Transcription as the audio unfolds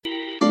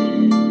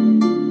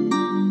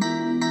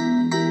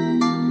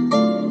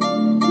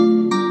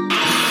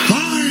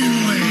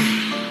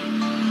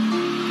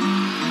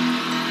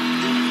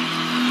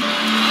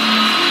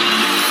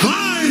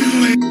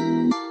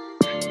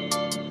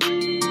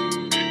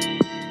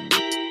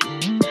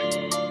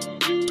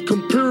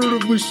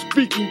Comparatively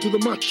speaking to the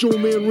Macho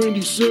Man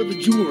Randy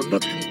Savage, you are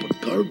nothing but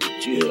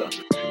garbage, yeah.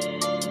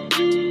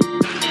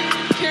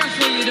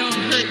 Careful you don't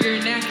hurt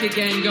your neck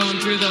again going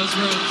through those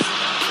ropes.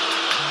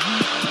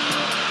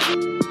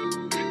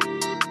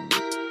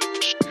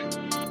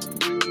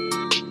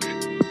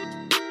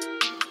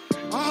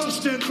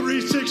 Austin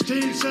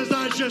 316 says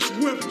I just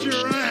whipped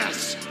your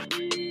ass.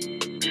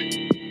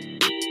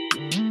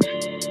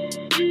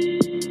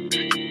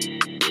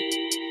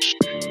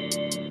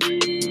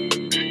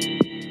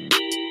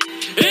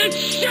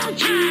 It's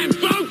showtime,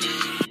 folks!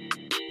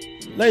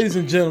 Ladies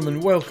and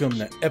gentlemen, welcome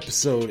to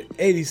episode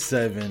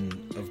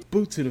 87 of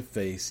Boot to the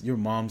Face, your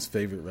mom's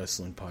favorite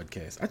wrestling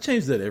podcast. I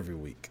change that every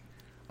week.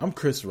 I'm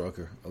Chris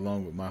Rucker,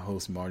 along with my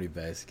host Marty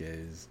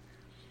Vasquez.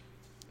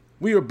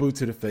 We are Boot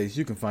to the Face.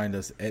 You can find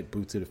us at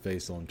Boot to the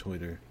Face on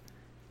Twitter,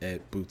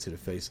 at Boot to the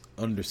Face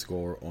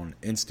 _ on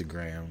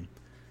Instagram,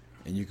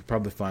 and you can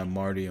probably find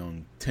Marty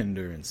on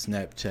Tinder and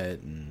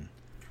Snapchat and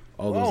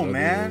all those other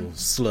little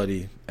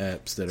slutty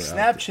apps that are out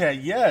there.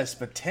 Snapchat, yes,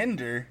 but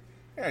Tinder.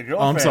 I got a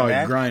girlfriend, I'm sorry,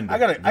 man. Grindr. I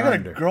got a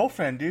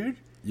girlfriend, dude.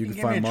 You can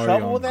get find me in Marty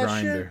trouble on with that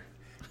Grindr. shit?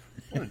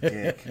 What a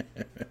dick.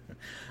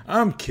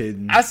 I'm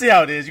kidding. I see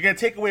how it is. You're gonna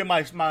take away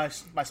my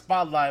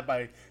spotlight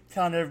by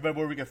telling everybody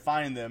where we can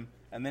find them,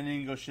 and then you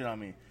can go shit on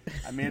me.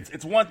 I mean,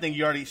 it's one thing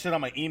you already shit on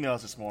my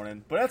emails this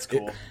morning, but that's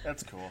cool.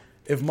 That's cool.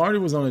 If Marty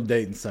was on a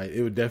dating site,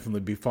 it would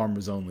definitely be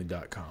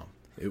farmersonly.com.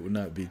 It would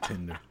not be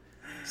Tinder.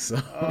 So.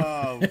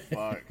 Oh,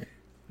 fuck.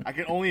 I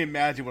can only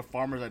imagine what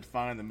farmers I'd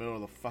find in the middle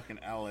of the fucking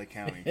LA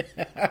County.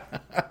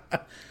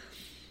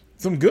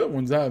 Some good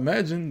ones, I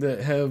imagine,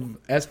 that have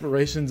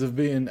aspirations of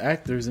being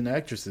actors and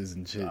actresses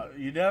and shit.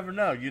 You never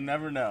know. You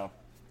never know.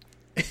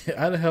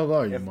 How the hell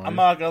are you, Marty? I'm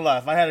not going to lie.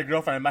 If I had a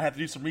girlfriend, I might have to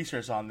do some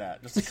research on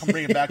that. Just to come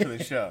bring it back to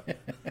the show.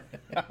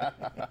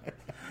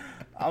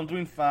 I'm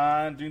doing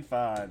fine.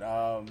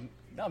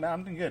 No, man,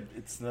 I'm doing good.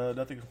 It's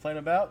nothing to complain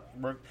about.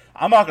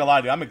 I'm not going to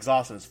lie to you. I'm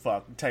exhausted as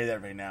fuck. I'll tell you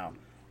that right now.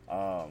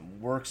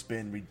 Work's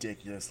been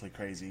ridiculously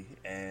crazy,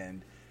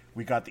 and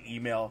we got the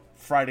email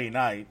Friday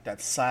night.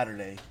 That's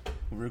Saturday.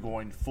 We were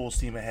going full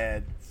steam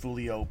ahead,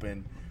 fully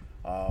open.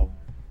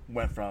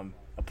 Went from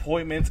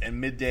appointments and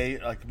midday,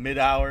 like mid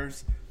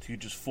hours, to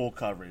just full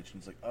coverage. And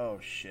it's like, oh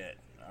shit!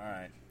 All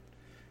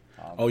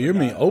right. You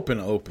mean open?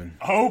 Open.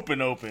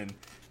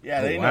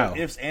 Yeah, they wow.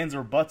 know ifs, ands,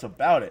 or buts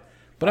about it.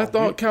 But I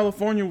thought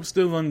California was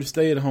still under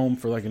stay at home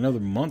for like another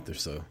month or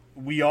so.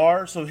 We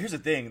are. So here's the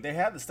thing. They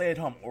have the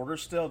stay-at-home order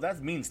still.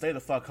 That means stay the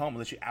fuck home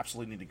unless you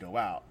absolutely need to go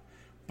out.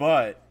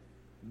 But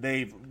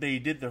they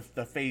did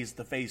the phase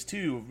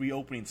 2 of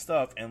reopening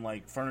stuff, and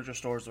like furniture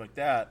stores like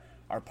that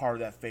are part of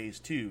that phase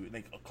 2.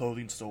 Like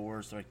clothing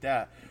stores, stuff like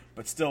that.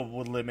 But still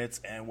with limits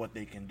and what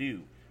they can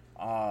do.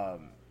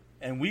 And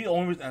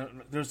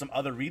there's some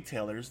other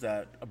retailers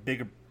that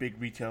big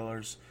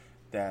retailers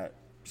that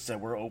said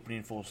we're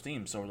opening full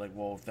steam. So we're like,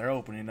 well, if they're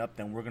opening up,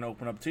 then we're going to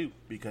open up too.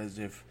 Because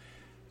if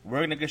we're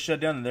going to get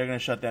shut down, and they're going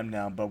to shut them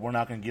down, but we're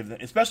not going to give them,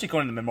 especially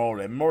going to Memorial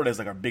Day. Memorial Day is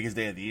like our biggest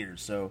day of the year,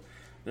 so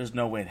there's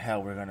no way in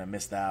hell we're going to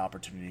miss that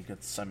opportunity.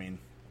 Because, I mean,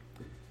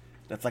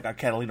 that's like our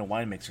Catalina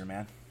wine mixer,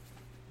 man.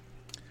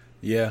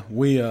 Yeah,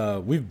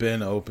 we've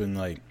been open.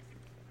 Like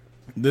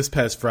this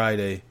past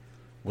Friday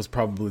was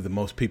probably the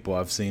most people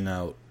I've seen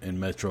out in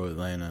Metro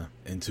Atlanta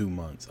in 2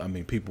 months. I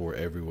mean, people were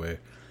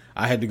everywhere.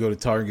 I had to go to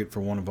Target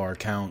for one of our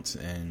accounts,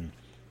 and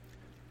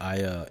I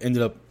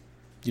ended up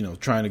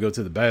trying to go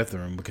to the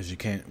bathroom because you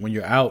can't, when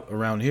you're out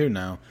around here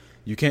now,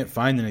 you can't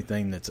find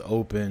anything that's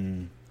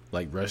open,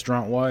 like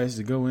restaurant-wise,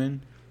 to go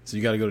in. So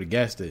you got to go to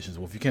gas stations.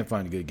 Well, if you can't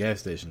find a good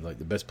gas station, like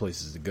the best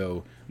places to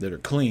go that are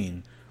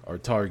clean are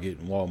Target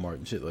and Walmart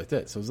and shit like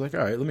that. So I was like,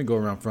 all right, let me go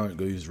around front and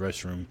go use the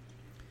restroom.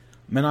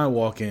 Man, I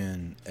walk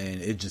in,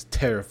 and it just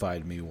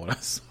terrified me what I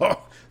saw.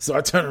 So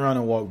I turned around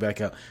and walked back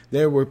out.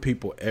 There were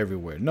people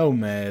everywhere. No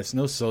masks,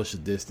 no social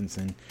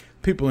distancing.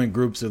 People in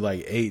groups of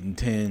like 8 and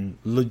 10,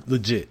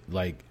 legit,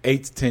 like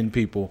 8 to 10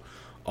 people,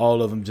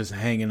 all of them just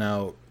hanging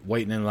out,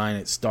 waiting in line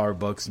at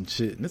Starbucks and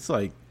shit. And it's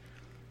like,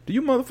 do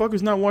you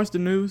motherfuckers not watch the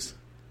news?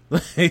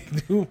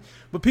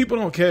 But people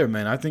don't care,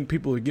 man. I think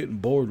people are getting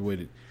bored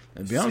with it.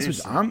 And to be honest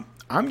with you,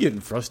 I'm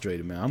getting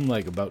frustrated, man. I'm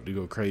like about to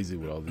go crazy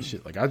with all this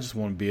shit. Like I just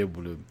want to be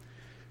able to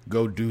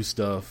go do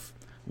stuff.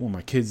 I want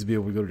my kids to be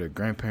able to go to their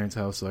grandparents'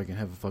 house so I can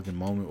have a fucking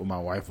moment with my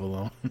wife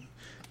alone.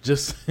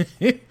 Just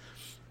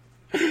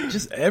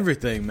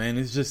everything, man.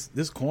 It's just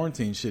this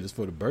quarantine shit is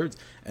for the birds,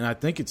 and I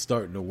think it's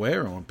starting to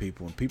wear on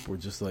people. And people are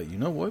just like, you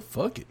know what?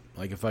 Fuck it.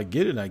 Like if I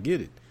get it, I get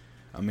it.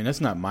 I mean,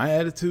 that's not my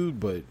attitude,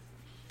 but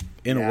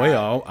in a way,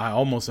 I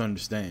almost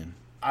understand.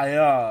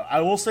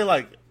 I will say,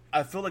 like,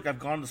 I feel like I've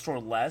gone to the store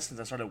less since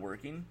I started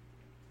working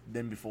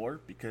than before,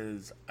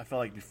 because I felt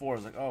like before I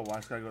was like, oh, well,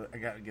 I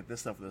gotta get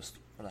this stuff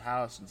for the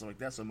house and stuff like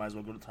that, so I might as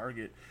well go to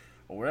Target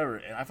or whatever.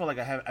 And I feel like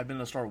I've been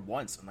to the store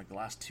once in like the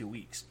last 2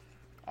 weeks.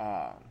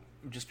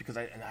 just because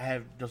I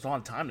have just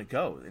on time to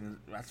go, and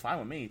that's fine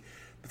with me.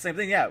 But same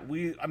thing, yeah.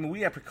 We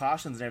have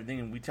precautions and everything,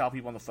 and we tell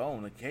people on the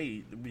phone like,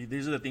 hey,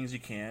 these are the things you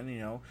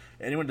can.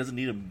 Anyone doesn't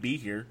need to be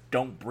here,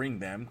 don't bring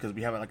them because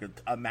we have like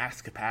a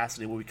max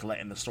capacity what we can let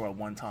in the store at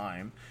one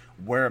time.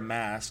 Wear a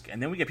mask,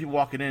 and then we get people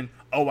walking in.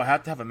 Oh, I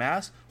have to have a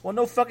mask? Well,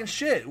 no fucking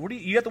shit.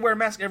 You have to wear a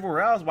mask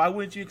everywhere else? Why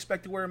wouldn't you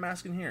expect to wear a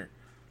mask in here?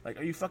 Like,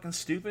 are you fucking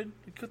stupid?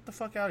 Get the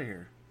fuck out of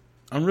here.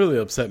 I'm really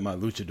upset my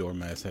luchador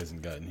mask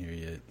hasn't gotten here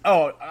yet.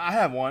 Oh, I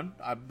have one,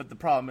 but the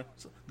problem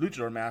is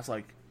luchador mask,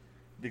 like,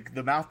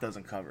 the mouth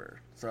doesn't cover.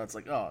 So it's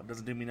like, oh, it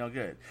doesn't do me no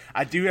good.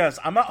 I do have,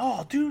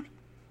 dude,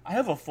 I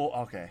have a full,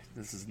 okay,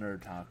 this is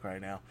nerd talk right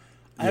now.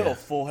 I have a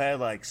full head,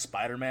 like,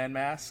 Spider-Man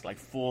mask, like,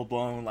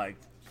 full-blown, like,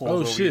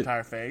 pulls over the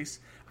entire face.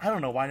 I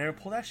don't know why I never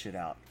pull that shit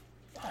out.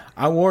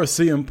 I wore a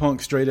CM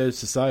Punk Straight Edge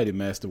Society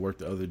mask to work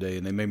the other day,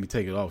 and they made me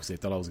take it off because they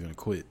thought I was going to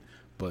quit.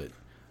 But,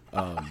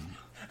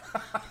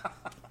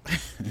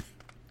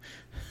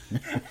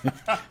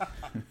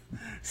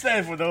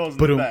 Save for those in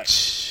the back.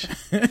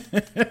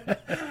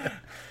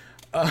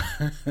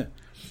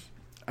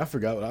 I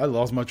forgot. I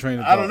lost my train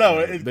of thought. I don't know.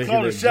 It's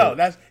called a show.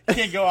 You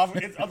can't go off.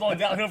 It's only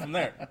downhill from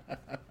there.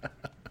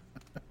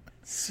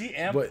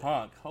 CM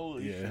Punk.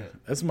 Holy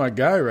shit. That's my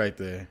guy right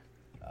there.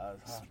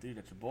 Dude,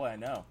 that's your boy. I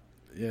know.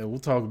 Yeah, we'll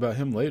talk about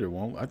him later,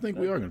 won't we? I think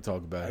we are going to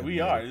talk about him. We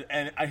are.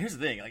 And here's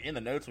the thing. Like, in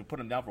the notes, we put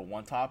him down for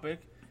one topic.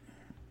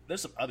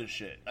 There's some other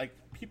shit. Like,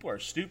 people are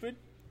stupid.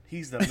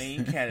 He's the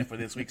main candidate for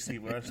this week's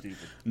People Are Stupid.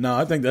 No,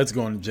 I think that's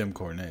going to Jim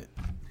Cornette.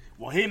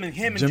 Well, Jim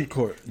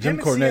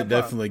Cornette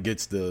definitely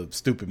gets the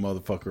stupid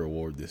motherfucker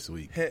award this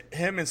week.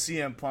 Him and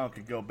CM Punk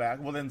could go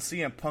back. Well, then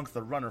CM Punk's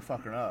the runner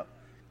fucking up.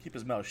 Keep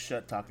his mouth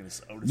shut talking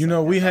to Otis.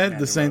 We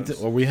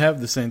have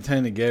the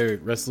Santana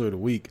Garrett Wrestler of the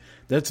Week.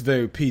 That's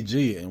very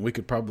PG, and we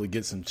could probably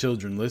get some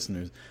children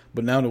listeners.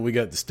 But now that we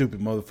got the stupid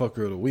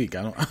motherfucker of the week,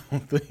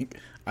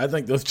 I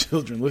think those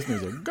children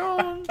listeners are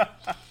gone.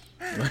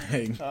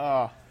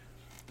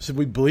 Should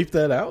we bleep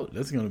that out?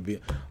 That's going to be...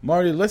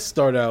 Marty, let's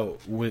start out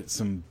with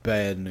some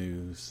bad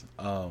news.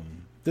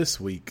 This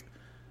week,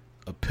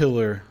 a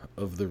pillar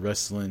of the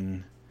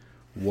wrestling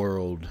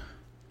world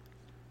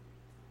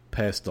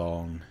passed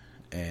on,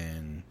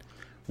 and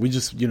we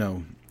just, we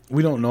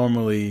don't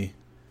normally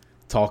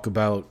talk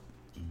about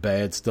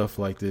bad stuff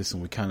like this,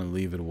 and we kind of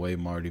leave it away,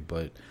 Marty,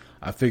 but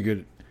I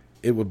figured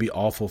it would be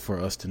awful for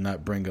us to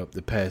not bring up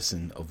the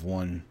passing of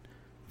one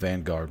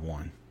Vanguard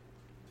 1.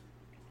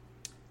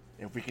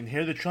 If we can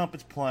hear the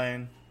trumpets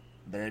playing,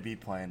 they'd be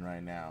playing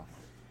right now.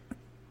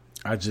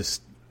 I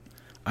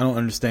don't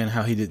understand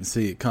how he didn't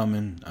see it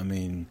coming. I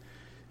mean,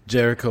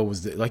 Jericho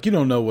was like, you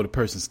don't know what a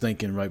person's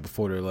thinking right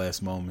before their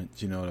last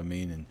moment. You know what I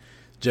mean? And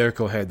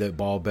Jericho had that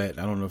ball bat.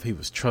 I don't know if he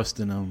was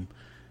trusting him.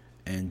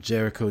 And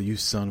Jericho, you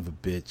son of a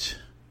bitch.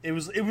 It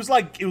was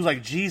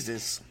like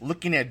Jesus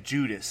looking at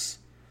Judas.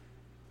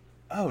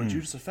 Oh,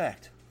 Judas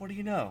effect. What do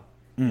you know?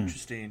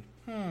 Interesting.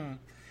 And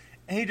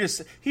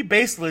he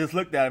basically just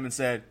looked at him and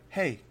said,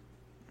 hey,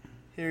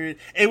 here it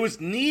is. It was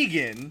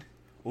Negan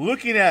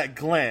looking at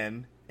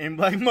Glenn and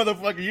like,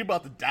 motherfucker, you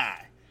about to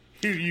die.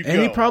 Here you go.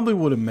 And he probably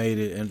would have made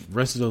it, and the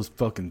rest of those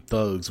fucking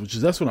thugs,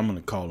 that's what I'm going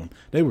to call them.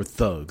 They were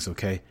thugs,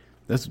 okay?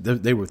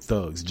 They were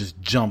thugs. Just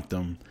jumped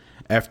them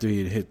after he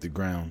had hit the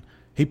ground.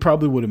 He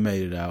probably would have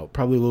made it out.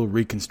 Probably a little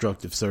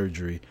reconstructive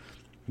surgery.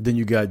 Then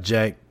you got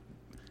Jack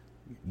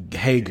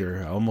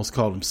Hager. I almost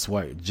called him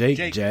Swag. Jake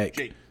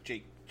Hager.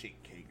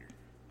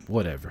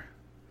 Whatever.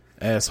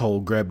 Asshole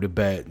grabbed a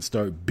bat and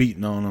started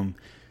beating on him.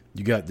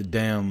 You got the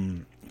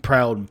damn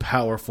proud and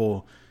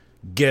powerful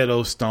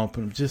ghetto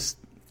stomping. Just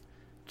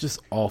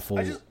awful.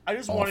 I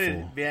just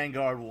wanted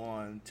Vanguard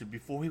 1 to,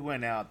 before he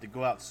went out, to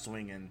go out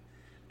swinging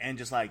and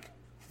just like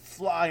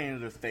fly into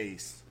the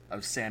face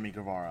of Sammy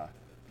Guevara.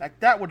 Like,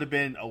 that would have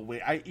been a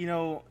way. It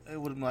would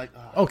have been like,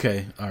 oh.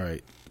 Okay, all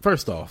right.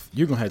 First off,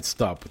 you're gonna have to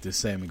stop with this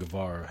Sammy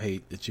Guevara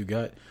hate that you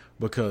got,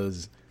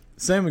 because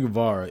Sammy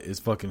Guevara is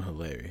fucking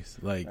hilarious.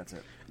 Like, that's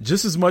it.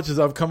 Just as much as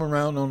I've come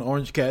around on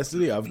Orange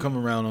Cassidy, I've come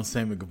around on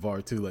Sammy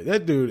Guevara too. Like,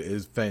 that dude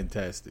is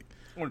fantastic.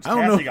 Orange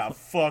Cassidy got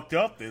fucked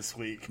up this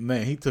week.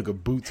 Man, he took a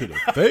boot to the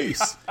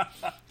face.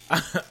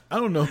 I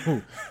don't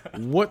know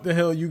what the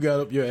hell you got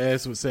up your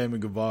ass with Sammy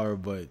Guevara,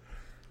 but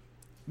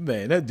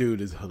man, that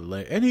dude is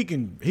hilarious, and he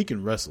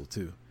can wrestle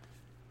too.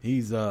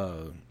 He's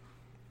I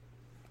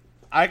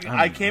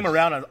came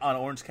around on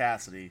Orange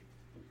Cassidy.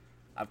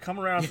 I've come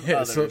around to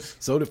others.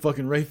 So did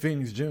fucking Ray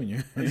Phoenix Jr.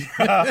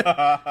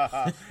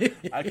 I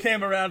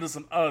came around to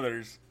some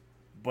others,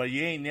 but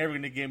you ain't never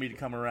gonna get me to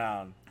come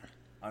around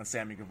on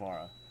Sammy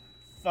Guevara.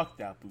 Fuck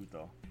that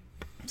puto.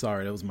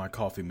 Sorry, that was my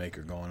coffee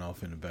maker going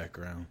off in the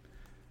background.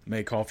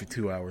 Made coffee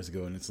 2 hours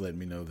ago, and it's letting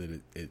me know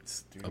that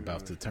it's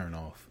about to turn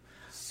off.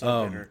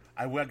 So bitter.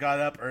 I got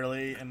up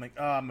early and like,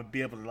 I'm gonna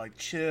be able to like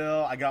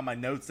chill. I got my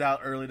notes out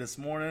early this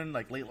morning,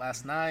 like late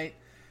last night.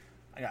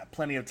 I got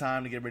plenty of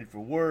time to get ready for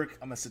work.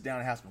 I'm gonna sit down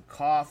and have some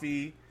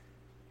coffee,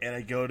 and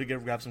I go to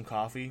grab some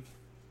coffee,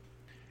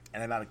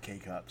 and I'm out of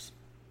K-cups.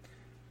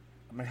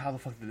 I'm like, how the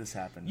fuck did this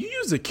happen? You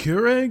use a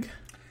Keurig?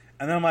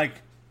 And then I'm like,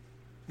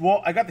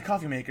 Well, I got the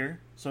coffee maker,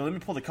 so let me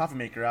pull the coffee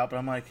maker out. But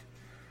I'm like,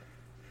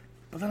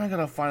 but then I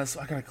gotta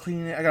I gotta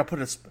clean it. I gotta put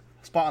a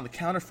spot on the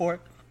counter for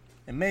it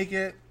and make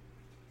it.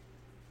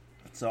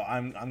 So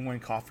I'm going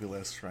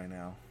coffeeless right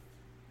now.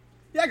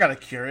 Yeah, I got a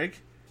Keurig.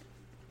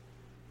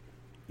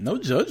 No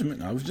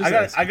judgment. I was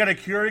just. I got a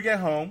Keurig at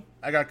home.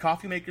 I got a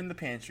coffee maker in the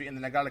pantry, and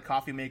then I got a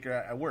coffee maker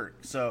at work.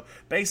 So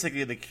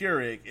basically, the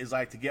Keurig is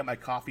like to get my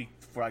coffee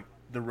for like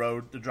the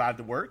road, the drive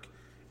to work,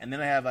 and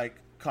then I have like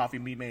coffee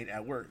made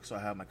at work, so I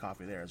have my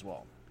coffee there as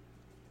well.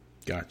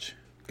 Gotcha.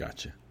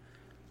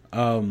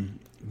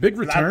 Big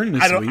return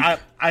this week.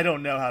 I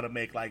don't know how to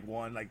make like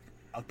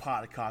a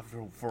pot of coffee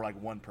for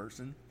like one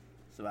person,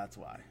 so that's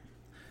why.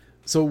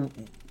 So,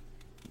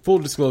 full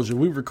disclosure,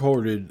 we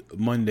recorded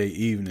Monday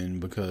evening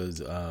because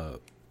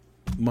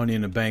Money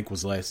in the Bank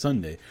was last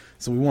Sunday,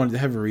 so we wanted to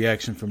have a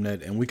reaction from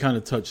that, and we kind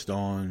of touched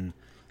on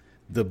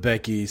the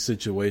Becky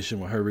situation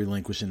with her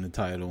relinquishing the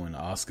title and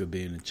Asuka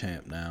being the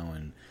champ now,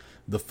 and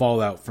the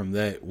fallout from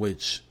that,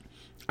 which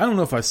I don't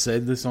know if I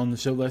said this on the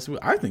show last week.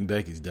 I think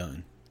Becky's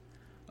done.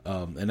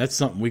 And that's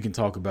something we can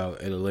talk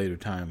about at a later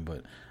time,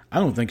 but I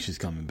don't think she's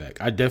coming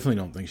back. I definitely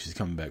don't think she's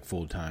coming back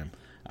full time.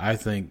 I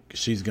think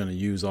she's going to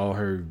use all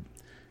her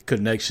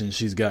connections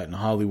she's got in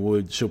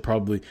Hollywood. You'll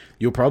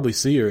probably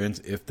see her, and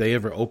if they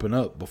ever open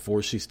up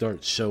before she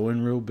starts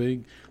showing real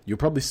big, you'll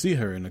probably see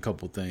her in a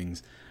couple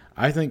things.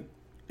 I think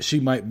she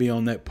might be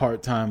on that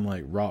part-time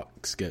like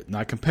Rock sketch.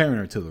 Not comparing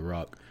her to The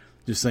Rock,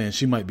 just saying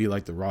she might be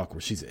like The Rock,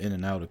 where she's in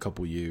and out a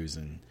couple years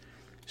and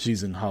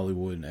she's in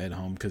Hollywood and at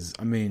home. Because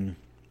I mean,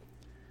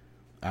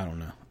 I don't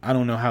know. I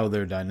don't know how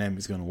their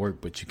dynamic's going to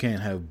work, but you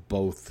can't have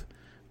both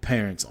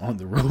parents on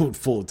the road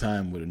full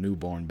time with a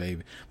newborn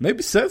baby.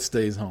 Maybe Seth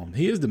stays home.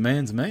 He is the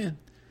man's man.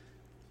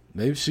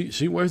 Maybe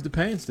she wears the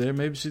pants there.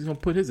 Maybe she's going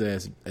to put his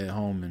ass at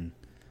home. And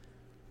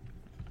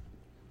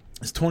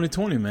it's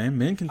 2020, man.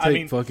 Men can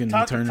take fucking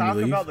maternity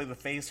leave. Talk about like the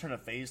face turn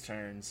of face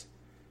turns.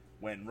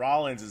 When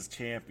Rollins is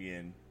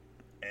champion,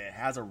 it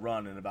has a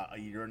run in about a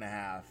year and a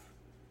half,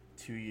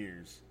 2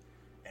 years,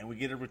 and we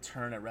get a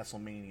return at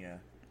WrestleMania.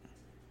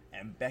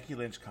 And Becky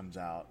Lynch comes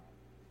out,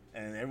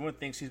 and everyone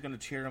thinks she's going to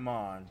cheer him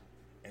on,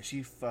 and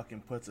she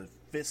fucking puts a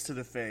fist to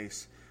the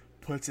face,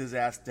 puts his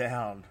ass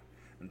down,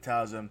 and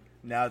tells him,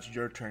 now it's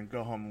your turn,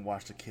 go home and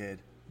watch the kid.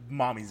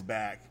 Mommy's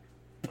back.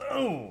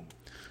 Boom!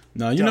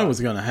 Now, you know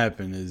what's going to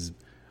happen is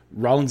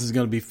Rollins is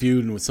going to be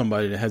feuding with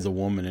somebody that has a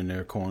woman in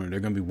their corner. They're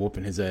going to be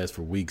whooping his ass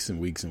for weeks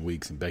and weeks and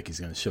weeks, and Becky's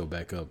going to show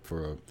back up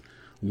for a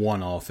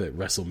one-off at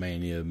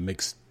WrestleMania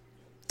mixed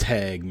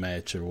tag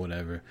match or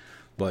whatever.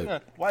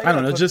 But I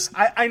don't know.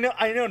 I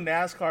know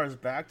NASCAR is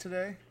back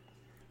today.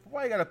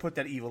 Why you gotta put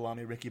that evil on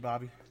me, Ricky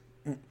Bobby?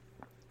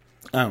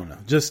 I don't know.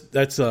 Just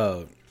that's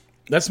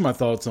my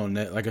thoughts on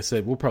that. Like I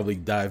said, we'll probably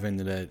dive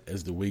into that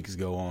as the weeks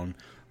go on.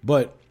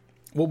 But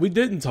what we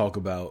didn't talk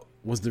about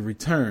was the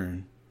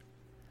return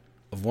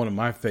of one of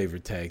my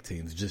favorite tag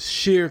teams. Just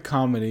sheer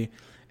comedy,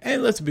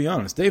 and let's be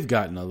honest, they've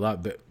gotten a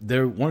lot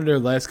better. One of their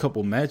last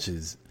couple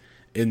matches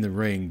in the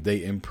ring,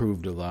 they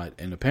improved a lot,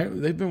 and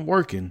apparently they've been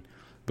working.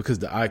 Because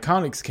the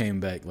Iconics came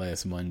back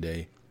last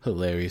Monday,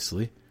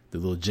 hilariously. The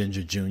little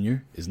Ginger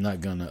Jr. is not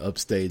going to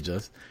upstage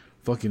us.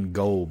 Fucking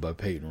gold by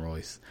Peyton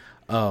Royce.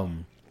 Well,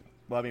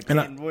 I mean,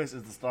 Peyton Royce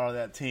is the star of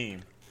that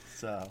team.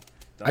 So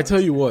I tell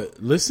you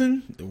what,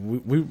 listen,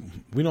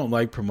 we don't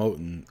like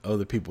promoting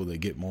other people that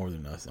get more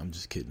than us. I'm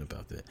just kidding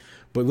about that.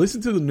 But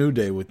listen to the New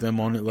Day with them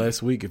on it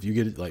last week. If you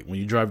get it, like when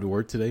you drive to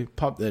work today,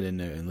 pop that in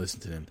there and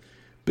listen to them.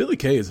 Billy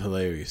Kay is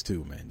hilarious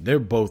too, man. They're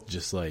both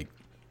just like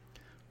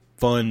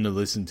fun to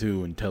listen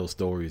to and tell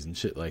stories and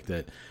shit like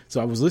that.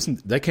 So I was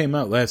listening. That came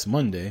out last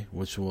Monday,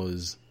 which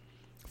was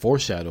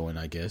foreshadowing,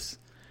 I guess.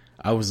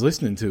 I was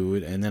listening to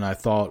it, and then I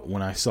thought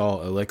when I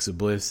saw Alexa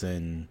Bliss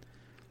and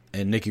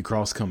Nikki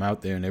Cross come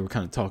out there and they were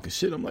kind of talking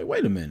shit, I'm like,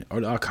 wait a minute,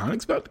 are the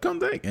Iconics about to come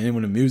back? And then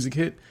when the music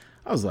hit,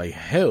 I was like,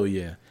 hell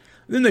yeah.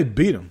 And then they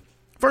beat them.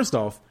 First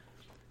off,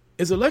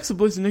 is Alexa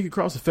Bliss and Nikki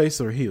Cross a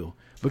face or a heel?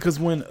 Because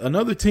when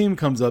another team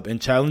comes up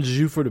and challenges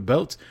you for the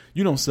belts,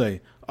 you don't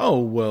say, oh,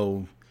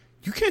 well,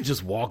 you can't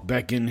just walk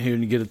back in here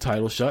and get a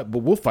title shot, but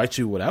we'll fight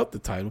you without the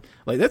title.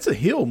 Like, that's a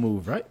heel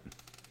move, right?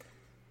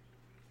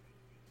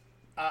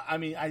 I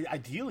mean,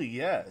 ideally,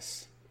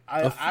 yes.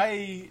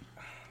 A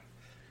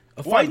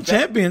fighting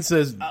champion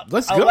says,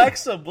 let's go.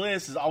 Alexa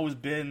Bliss has always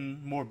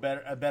been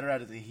better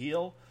at it as a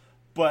heel,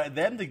 but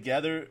them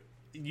together,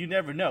 you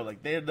never know.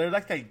 Like they're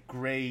like that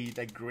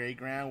gray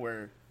ground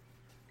where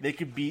they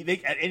could be.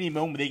 At any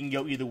moment they can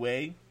go either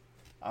way.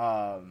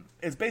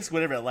 It's basically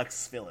whatever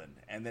Alexa's feeling,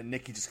 and then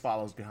Nikki just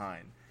follows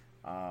behind.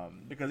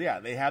 Because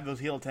they have those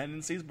heel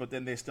tendencies, but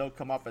then they still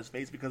come off as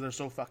face because they're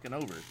so fucking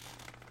over.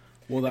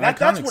 Well,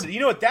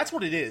 that's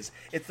what it is.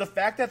 It's the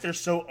fact that they're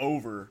so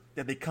over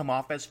that they come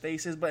off as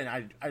faces, but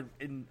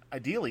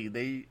ideally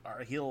they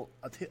are a heel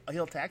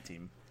tag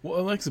team. Well,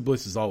 Alexa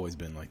Bliss has always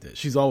been like that.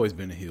 She's always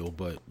been a heel,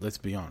 but let's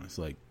be honest,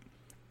 like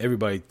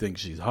everybody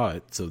thinks she's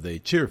hot, so they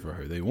cheer for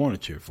her. They want to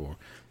cheer for her.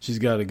 She's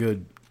got a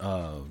good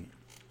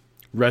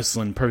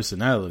wrestling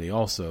personality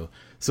also.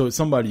 So it's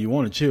somebody you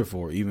want to cheer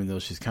for, even though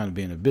she's kind of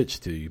being a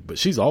bitch to you. But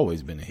she's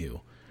always been a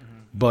heel.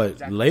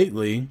 But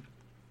lately,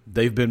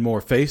 they've been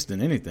more face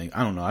than anything.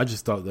 I don't know. I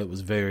just thought that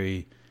was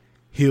very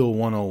heel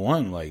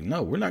 101. Like,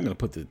 no, we're not going to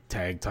put the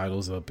tag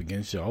titles up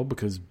against y'all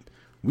because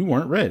we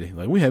weren't ready.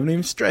 Like, we haven't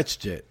even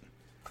stretched yet.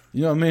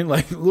 You know what I mean?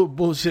 Like, little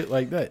bullshit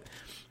like that.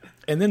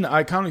 And then the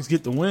Iconics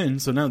get the win.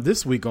 So now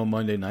this week on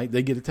Monday night,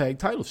 they get a tag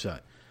title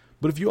shot.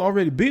 But if you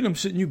already beat them,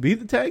 shouldn't you be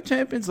the tag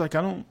champions? Like,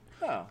 I don't.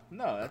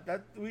 No.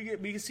 We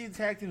can see the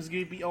tag teams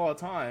get beat all the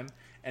time,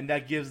 and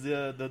that gives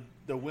the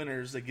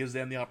winners, that gives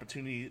them the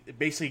opportunity. It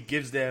basically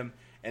gives them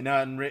an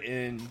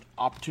unwritten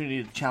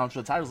opportunity to challenge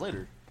for the titles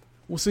later.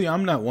 Well, see,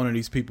 I'm not one of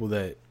these people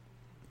that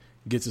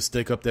gets a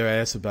stick up their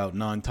ass about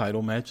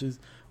non-title matches,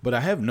 but I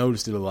have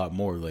noticed it a lot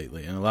more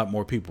lately, and a lot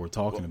more people are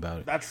talking about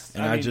it.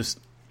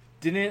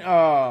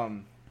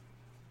 Didn't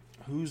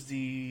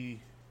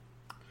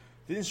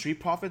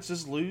Street Profits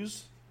just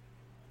lose?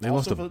 They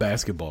lost a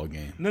basketball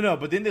game. No,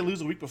 but didn't they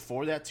lose a week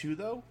before that too,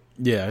 though?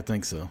 Yeah, I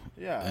think so.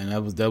 Yeah, and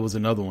that was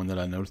another one that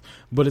I noticed.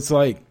 But it's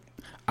like,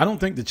 I don't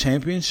think the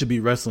champions should be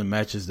wrestling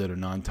matches that are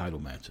non-title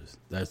matches.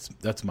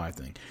 That's my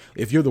thing.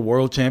 If you're the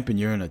world champion,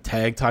 you're in a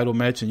tag title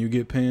match and you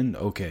get pinned,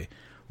 okay.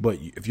 But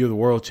if you're the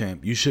world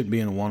champ, you shouldn't be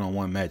in a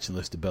one-on-one match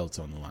unless the belt's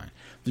on the line.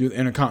 If you're the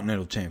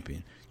Intercontinental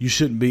champion, you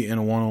shouldn't be in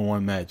a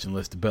one-on-one match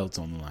unless the belt's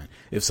on the line.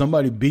 If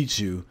somebody beats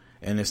you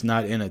and it's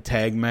not in a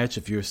tag match,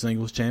 if you're a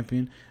singles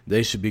champion,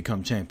 they should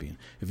become champion.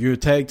 If you're a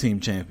tag team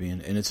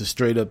champion and it's a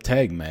straight-up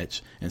tag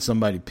match and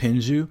somebody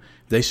pins you,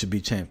 they should be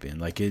champion.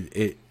 Like,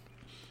 it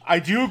I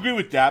do agree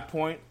with that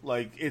point.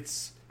 Like,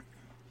 it's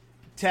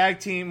tag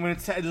team when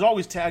there's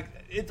always tag.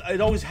 It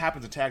always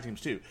happens to tag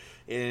teams too,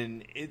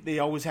 and they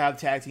always have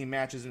tag team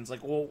matches. And it's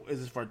like, well,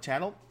 is this for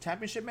a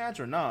championship match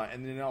or not?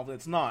 And then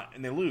it's not,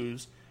 and they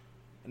lose.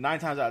 9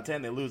 times out of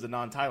 10, they lose a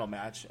non-title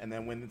match, and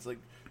then when it's like,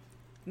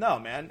 no,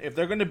 man, if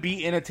they're going to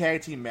be in a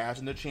tag team match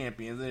and they're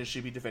champions, then they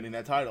should be defending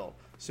that title.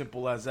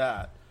 Simple as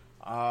that.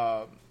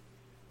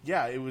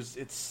 Yeah,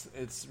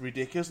 it's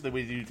ridiculous the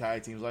way they do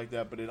tag teams like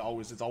that, but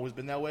it's always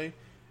been that way.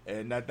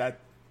 And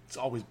that's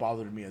always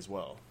bothered me as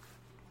well.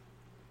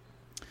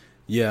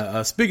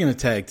 Yeah, speaking of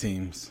tag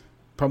teams,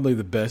 probably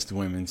the best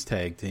women's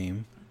tag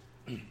team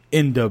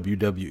in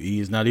WWE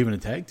is not even a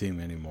tag team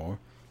anymore.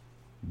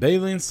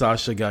 Bayley and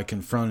Sasha got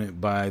confronted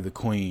by the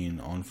Queen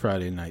on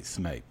Friday Night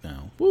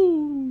SmackDown.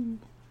 Woo!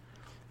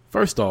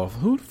 First off,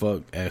 who the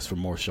fuck asked for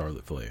more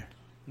Charlotte Flair?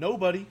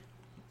 Nobody.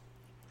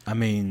 I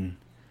mean,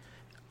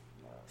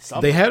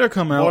 somebody. They had her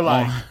come out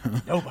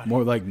nobody.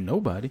 More like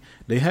nobody.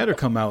 They had her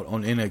come out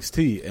on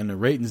NXT, and the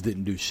ratings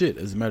didn't do shit.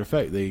 As a matter of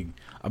fact,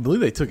 I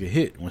believe they took a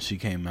hit when she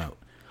came out.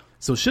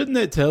 So shouldn't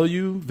that tell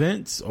you,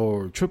 Vince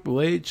or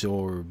Triple H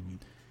or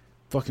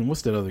fucking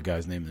what's that other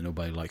guy's name that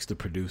nobody likes, the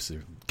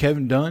producer,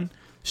 Kevin Dunn?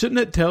 Shouldn't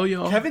that tell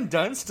y'all? Kevin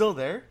Dunn's still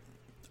there?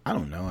 I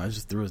don't know. I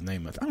just threw his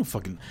name out. I don't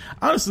fucking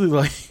honestly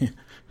like.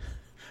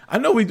 I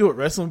know we do a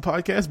wrestling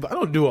podcast, but I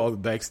don't do all the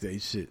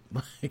backstage shit.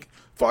 Like, as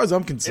far as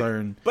I'm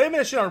concerned, blame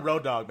that shit on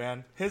Road Dogg,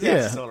 man. His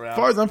ass is still around. As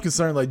far as I'm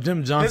concerned, like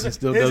Jim Johnson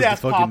still does the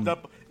fucking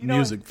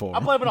music for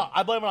him.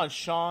 I blame it on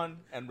Sean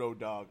and Road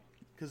Dogg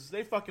because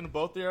they fucking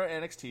both there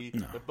at NXT.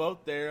 No. They're both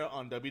there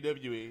on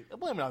WWE. I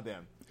blame it on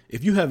them.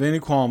 If you have any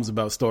qualms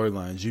about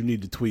storylines, you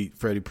need to tweet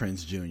Freddie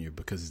Prinze Jr.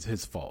 because it's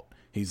his fault.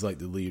 He's like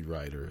the lead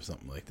writer or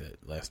something like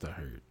that. Last I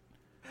heard,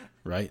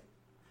 right?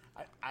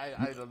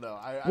 I don't know.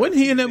 Wasn't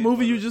he in that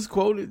movie you just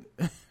quoted?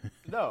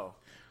 No.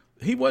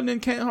 He wasn't in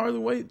Can't Hardly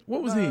Wait?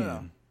 What was he in?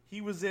 No.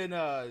 He was in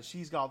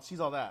She's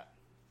All That.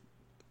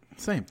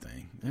 Same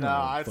thing.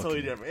 No, it's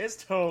totally different.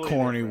 It's totally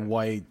corny, different.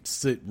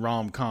 White,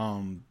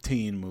 rom-com,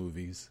 teen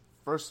movies.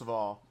 First of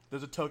all,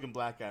 there's a token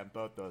black guy in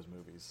both those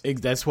movies.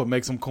 That's what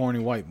makes them corny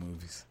white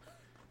movies.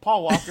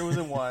 Paul Walker was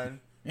in one.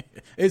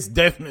 It's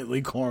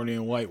definitely corny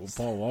and white with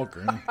Paul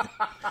Walker.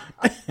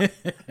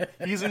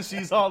 He's in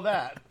She's All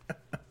That.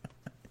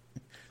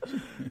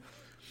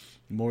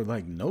 More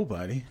like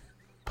nobody.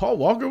 Paul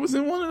Walker was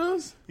in one of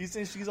those? He's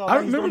in She's All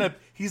That.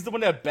 He's the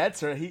one that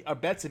bets her.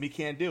 Bets him he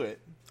can't do it.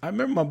 I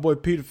remember my boy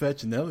Peter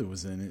Facinelli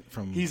was in it.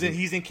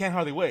 He's in Can't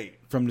Hardly Wait.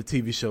 From the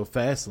TV show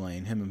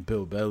Fastlane, him and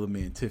Bill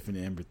Bellamy and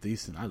Tiffany Amber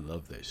Thiessen. I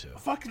love that show.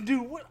 Fucking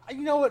dude,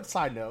 you know what?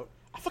 Side note.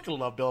 I fucking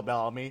love Bill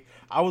Bellamy.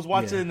 I was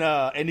watching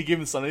Any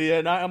Given Sunday the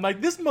other night. I'm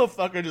like, this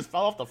motherfucker just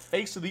fell off the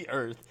face of the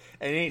earth,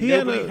 and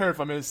nobody heard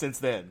from him since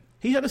then.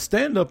 He had a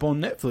stand-up on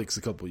Netflix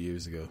a couple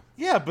years ago.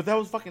 Yeah, but that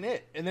was fucking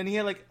it. And then he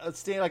had like a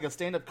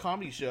stand-up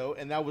comedy show,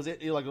 and that was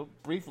it. Like a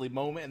briefly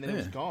moment, and then it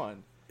was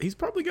gone. He's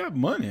probably got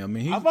money. I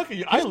mean,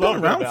 he's been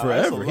around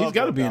forever. He's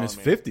got to be in his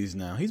 50s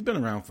now. He's been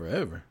around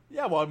forever.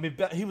 Yeah, well, I mean,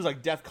 he was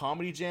like Def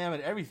Comedy Jam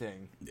and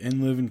everything.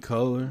 In Living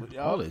Color,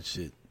 all that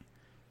shit.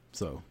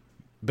 So,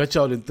 bet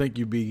y'all didn't think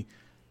you'd be.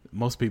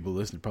 Most people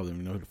listening probably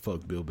don't know who the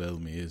fuck Bill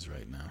Bellamy is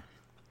right now.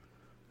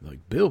 Like,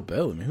 Bill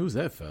Bellamy? Who's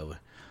that fella?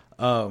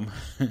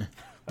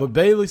 But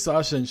Bayley,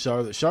 Sasha, and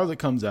Charlotte. Charlotte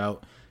comes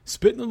out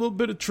spitting a little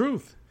bit of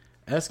truth,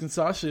 asking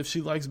Sasha if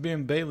she likes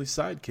being Bayley's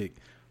sidekick.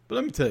 But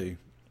let me tell you,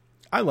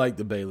 I like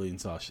the Bayley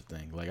and Sasha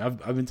thing. Like,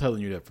 I've been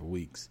telling you that for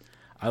weeks.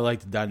 I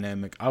like the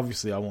dynamic.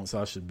 Obviously, I want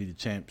Sasha to be the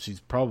champ. She's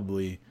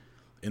probably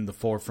in the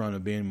forefront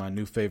of being my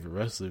new favorite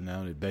wrestler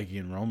now that Becky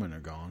and Roman are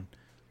gone.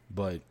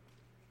 But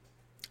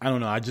I don't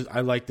know.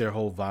 I like their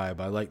whole vibe.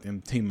 I like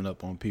them teaming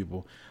up on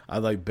people. I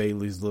like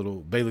Bayley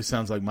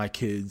sounds like my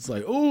kids.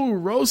 Like, ooh,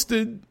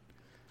 roasted.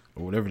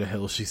 Or whatever the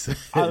hell she said.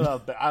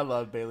 I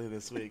love Bayley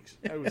this week.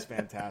 It was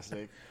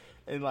fantastic.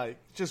 And, like,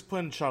 just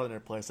putting Charlotte in her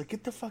place. Like,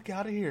 get the fuck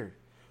out of here.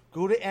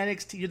 Go to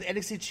NXT. You're the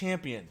NXT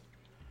champion.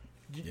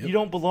 You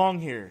don't belong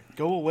here.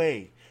 Go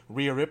away.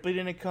 Rhea Ripley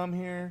didn't come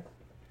here.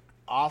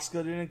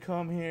 Asuka didn't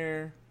come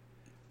here.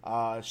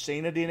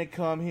 Shayna didn't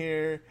come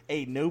here.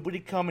 Ain't nobody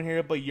coming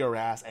here but your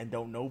ass, and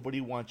don't nobody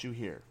want you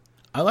here.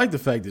 I like the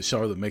fact that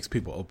Charlotte makes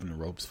people open the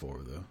ropes for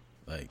her, though.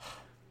 Like,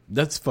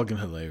 that's fucking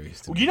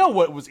hilarious to me. You know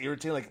what was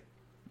irritating? Like,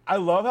 I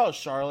love how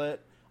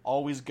Charlotte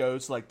always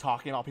goes to, like,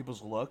 talking about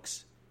people's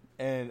looks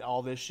and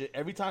all this shit.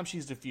 Every time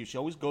she's defused, she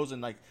always goes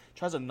and, like,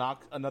 tries to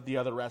knock the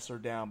other wrestler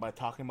down by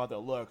talking about their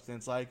looks. And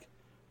it's like,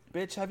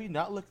 bitch, have you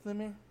not looked in the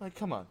mirror? Like,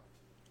 come on.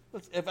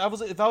 If I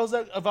was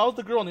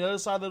the girl on the other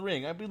side of the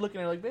ring, I'd be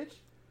looking at her like, bitch,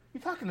 you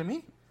talking to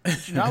me?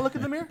 Did you not look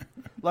in the mirror?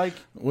 Like,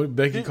 what did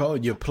Becky call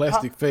it? Your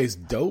plastic face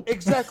dope?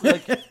 Exactly.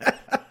 Like,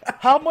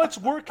 how much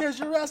work has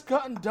your ass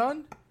gotten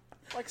done?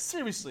 Like,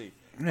 seriously.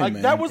 Hey, like,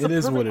 man, that was it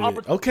is what it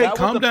is. Okay,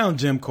 calm down,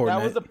 Jim Cornette.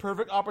 That was the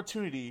perfect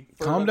opportunity.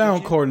 Calm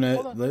down,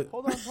 Cornette.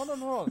 Hold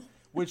on.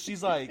 Which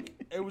she's like,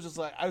 it was just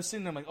like, I was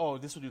sitting there, I'm like, oh,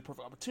 this would be the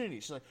perfect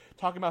opportunity. She's like,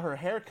 talking about her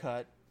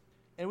haircut,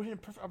 and it would be a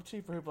perfect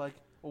opportunity for her to be like,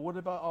 well, what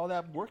about all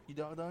that work you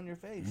done on your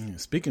face?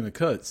 Speaking of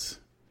cuts,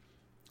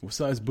 what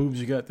size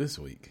boobs you got this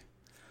week?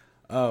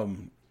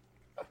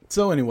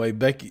 So anyway,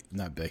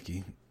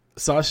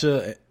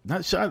 Sasha,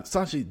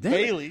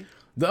 Bayley.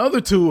 The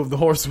other two of the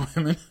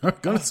horsewomen are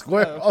going to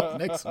square off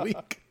next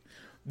week.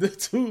 The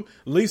two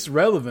least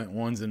relevant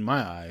ones in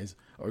my eyes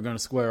are going to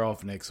square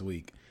off next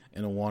week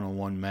in a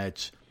one-on-one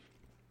match.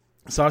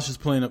 Sasha's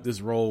playing up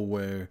this role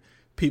where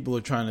people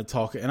are trying to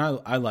talk, and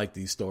I like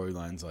these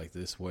storylines like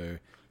this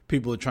where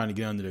people are trying to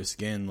get under their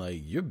skin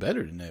like, you're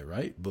better than that,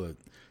 right? But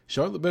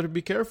Charlotte better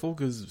be careful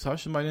because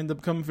Sasha might end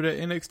up coming for that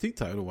NXT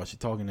title while she's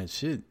talking that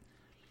shit.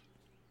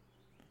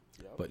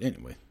 Yep. But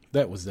anyway,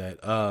 that was that.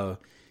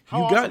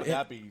 How awesome would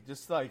that be?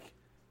 Just like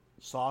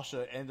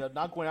Sasha end up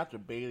not going after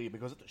Bayley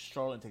because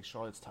Charlotte takes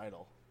Charlotte's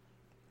title.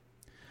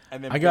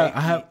 And then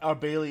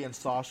Bayley and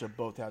Sasha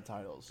both have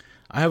titles.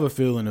 I have a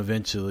feeling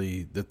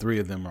eventually the three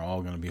of them are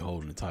all going to be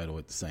holding the title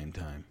at the same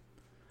time.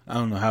 I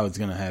don't know how it's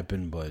going to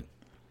happen, but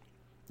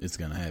it's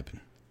going to happen.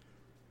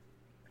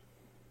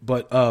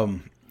 But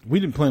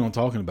we didn't plan on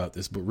talking about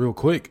this, but real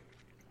quick,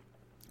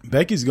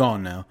 Becky's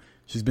gone now.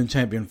 She's been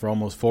champion for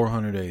almost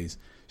 400 days.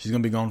 She's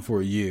going to be gone for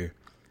a year.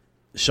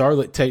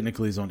 Charlotte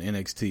technically is on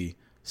NXT.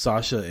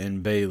 Sasha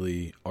and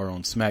Bayley are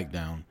on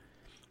SmackDown.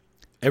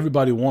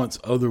 Everybody wants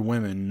other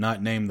women,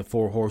 not named the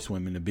four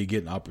horsewomen, to be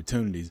getting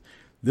opportunities.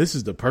 This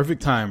is the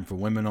perfect time for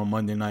women on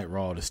Monday Night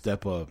Raw to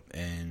step up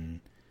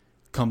and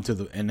come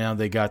to and now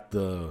they got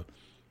the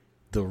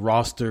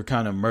roster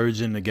kind of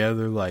merging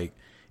together. Like,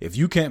 if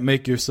you can't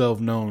make yourself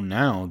known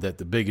now that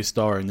the biggest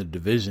star in the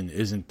division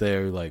isn't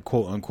there, like,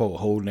 quote unquote,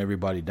 holding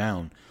everybody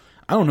down,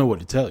 I don't know what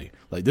to tell you.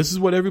 Like, this is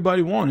what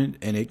everybody wanted,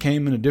 and it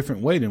came in a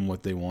different way than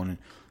what they wanted.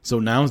 So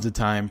now's the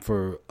time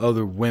for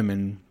other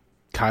women,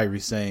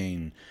 Kairi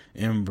Sane,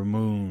 Ember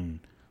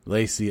Moon,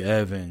 Lacey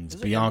Evans,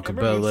 Bianca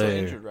Belair.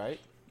 Injured, right?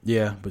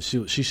 Yeah, but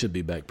she should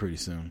be back pretty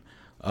soon.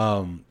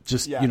 The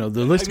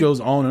list goes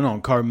on and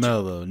on.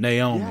 Carmella,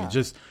 Naomi. Yeah.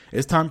 Just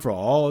it's time for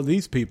all of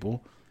these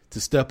people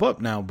to step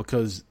up now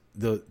because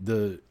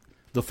the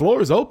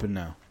floor is open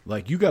now.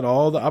 Like, you got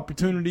all the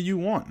opportunity you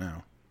want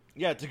now.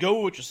 Yeah, to go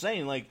with what you're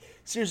saying, like,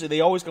 seriously, they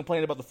always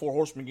complain about the four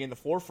horsemen getting the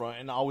forefront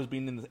and always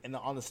being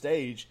on the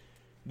stage.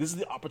 This is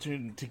the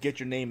opportunity to get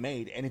your name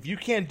made. And if you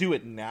can't do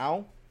it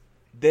now,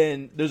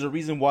 then there's a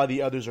reason why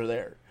the others are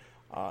there.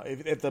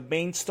 If the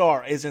main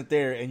star isn't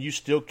there and you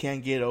still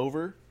can't get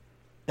over,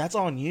 that's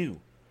on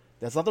you.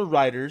 That's not the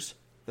writers.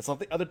 That's not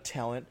the other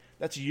talent.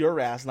 That's your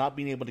ass not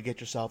being able to get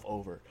yourself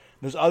over.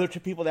 There's other two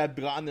people that have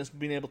gotten this,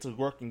 being able to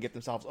work and get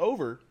themselves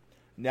over.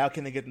 Now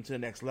can they get them to the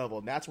next level?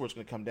 And that's where it's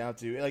going to come down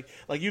to.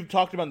 Like you've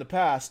talked about in the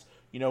past,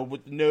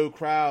 with no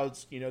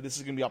crowds, this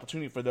is going to be an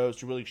opportunity for those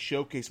to really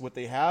showcase what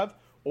they have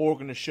or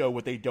going to show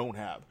what they don't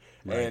have.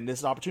 Right. And this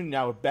is an opportunity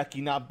now with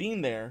Becky not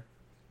being there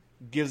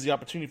gives the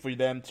opportunity for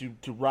them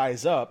to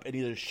rise up and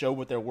either show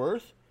what they're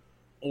worth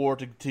or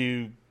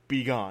to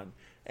be gone.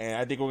 And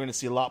I think we're going to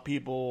see a lot of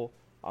people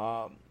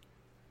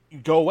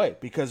go away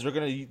because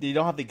they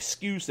don't have the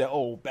excuse that,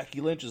 oh,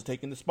 Becky Lynch is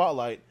taking the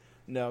spotlight.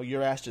 No,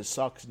 your ass just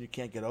sucks and you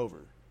can't get over.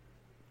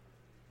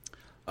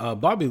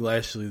 Bobby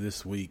Lashley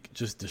this week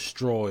just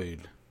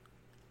destroyed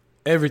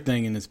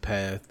everything in his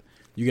path.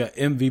 You got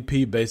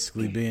MVP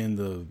basically being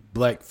the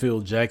Black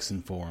Phil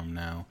Jackson for him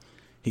now.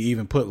 He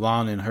even put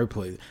Lana in her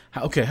place.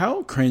 How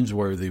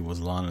cringeworthy was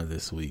Lana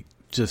this week?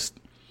 Just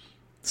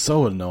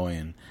so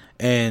annoying.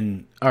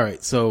 And, all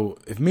right, so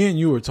if me and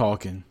you were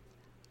talking,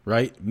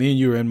 right? Me and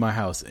you were in my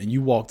house, and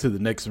you walk to the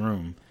next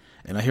room,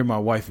 and I hear my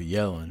wife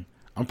yelling,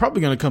 I'm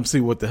probably going to come see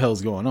what the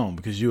hell's going on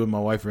because you and my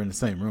wife are in the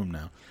same room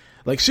now.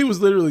 Like, she was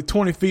literally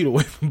 20 feet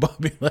away from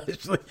Bobby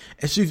Lashley,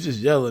 and she's just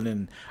yelling,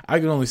 and I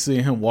could only see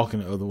him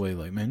walking the other way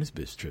like, man, this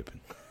bitch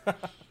tripping.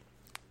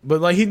 But,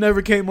 like, he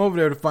never came over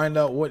there to find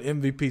out what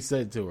MVP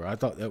said to her. I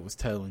thought that was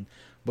telling.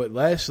 But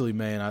Lashley,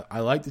 man, I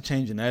like the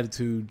change in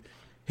attitude.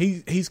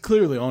 He's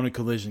clearly on a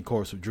collision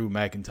course with Drew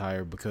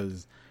McIntyre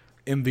because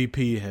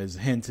MVP has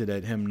hinted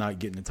at him not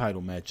getting a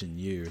title match in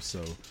years.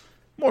 So,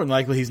 more than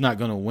likely, he's not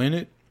going to win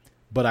it.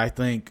 But I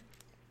think,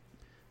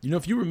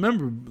 if you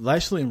remember,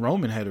 Lashley and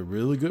Roman had a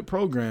really good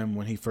program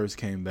when he first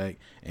came back,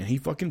 and he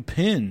fucking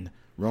pinned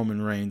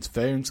Roman Reigns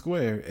fair and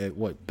square at,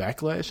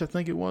 Backlash, I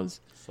think it was?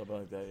 Something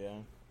like that, yeah.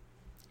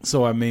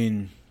 So, I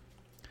mean,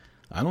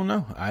 I don't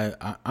know.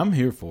 I'm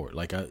here for it.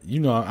 Like,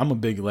 I'm a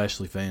big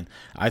Lashley fan.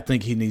 I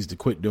think he needs to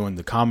quit doing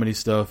the comedy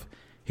stuff.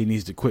 He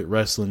needs to quit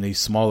wrestling these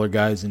smaller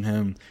guys than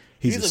him.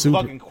 He's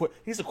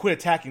to quit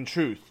attacking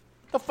Truth.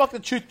 What the fuck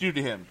did Truth do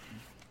to him?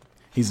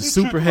 He's a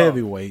super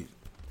heavyweight.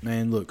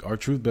 Man, look,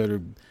 R-Truth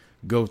better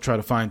go try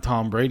to find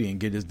Tom Brady and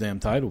get his damn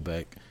title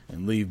back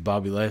and leave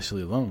Bobby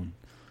Lashley alone.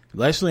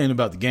 Lashley ain't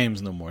about the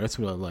games no more. That's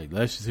what I like.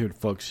 Lashley's here to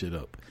fuck shit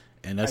up.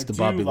 And that's the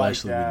Bobby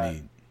Lashley we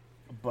need.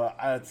 But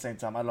at the same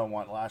time, I don't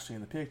want Lashley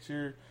in the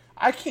picture.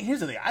 I can't. Here's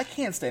the thing. I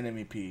can't stand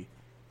MVP.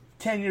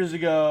 10 years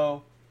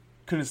ago,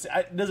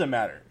 it doesn't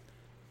matter.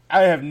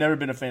 I have never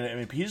been a fan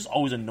of MVP. He's just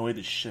always annoyed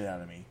the shit out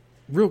of me.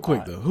 Real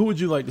quick, though. Who would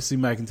you like to see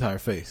McIntyre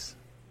face?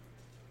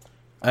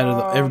 Out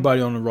of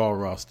everybody on the Raw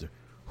roster.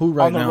 Who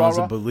right now is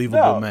a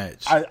believable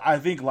match? I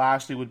think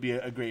Lashley would be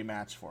a great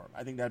match for him.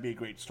 I think that'd be a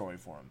great story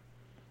for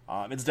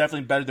him. It's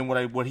definitely better than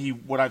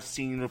what I've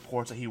seen in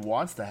reports that he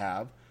wants to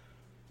have.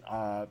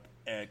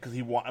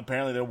 Because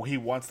apparently he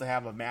wants to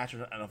have a match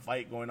and a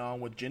fight going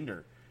on with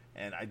Jinder,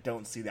 and I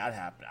don't see that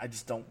happen. I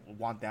just don't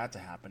want that to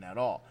happen at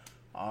all.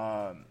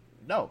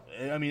 No,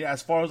 I mean,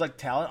 as far as like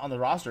talent on the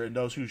roster and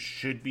those who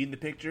should be in the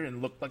picture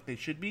and look like they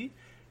should be,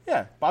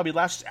 yeah, Bobby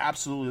Lashley's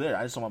absolutely there.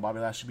 I just don't want Bobby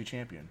Lashley to be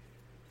champion.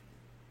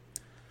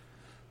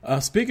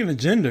 Speaking of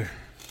Jinder,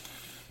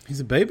 he's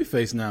a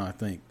babyface now. I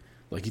think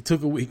like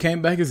he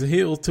came back as a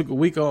heel, took a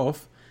week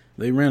off.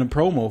 They ran a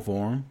promo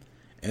for him.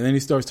 And then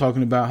he starts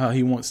talking about how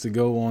he wants to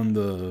go on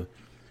the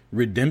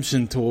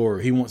redemption tour.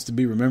 He wants to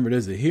be remembered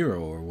as a hero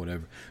or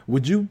whatever.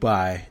 Would you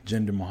buy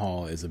Jinder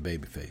Mahal as a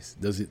babyface?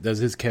 Does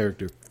his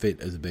character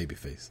fit as a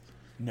babyface?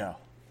 No,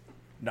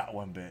 not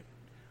one bit.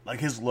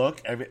 Like his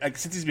look,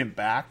 since he's been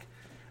back,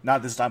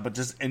 not this time, but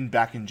just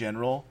back in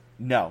general.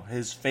 No,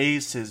 his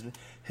face,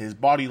 his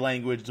body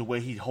language, the way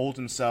he holds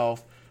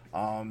himself.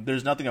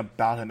 There's nothing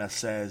about him that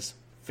says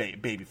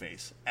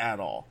babyface at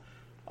all.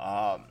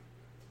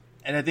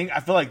 And I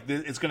feel like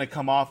it's going to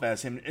come off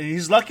as him. And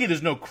he's lucky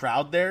there's no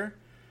crowd there,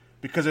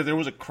 because if there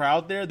was a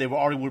crowd there, they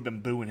already would have been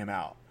booing him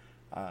out.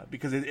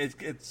 Because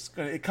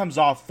it comes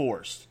off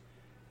forced,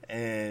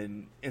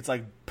 and it's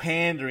like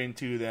pandering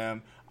to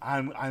them.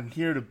 I'm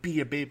here to be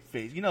a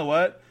babyface. You know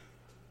what?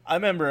 I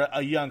remember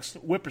a young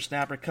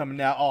whippersnapper coming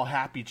out all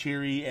happy,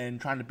 cheery, and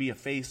trying to be a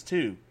face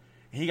too.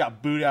 And he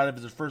got booed out of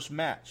his first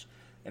match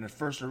in his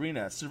first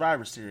arena,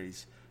 Survivor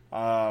Series.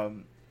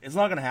 It's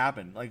not gonna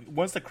happen. Like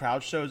once the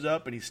crowd shows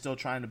up and he's still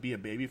trying to be a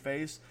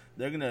babyface,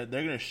 they're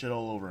gonna shit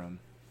all over him.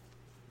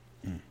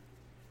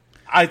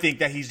 I think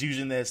that he's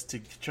using this to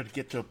try to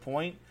get to a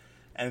point,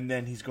 and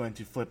then he's going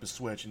to flip a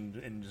switch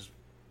and just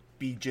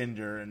be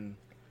Jinder, and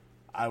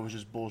I was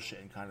just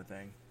bullshitting kind of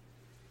thing.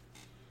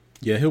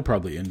 Yeah, he'll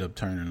probably end up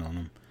turning on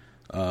him,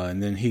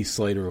 and then Heath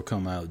Slater will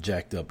come out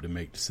jacked up to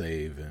make the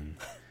save, and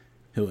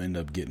he'll end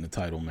up getting a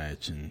title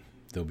match, and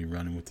they'll be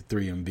running with the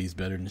 3MVs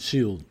better than the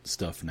Shield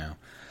stuff now.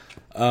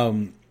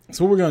 So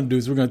what we're going to do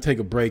is we're going to take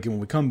a break, and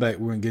when we come back,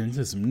 we're going to get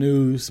into some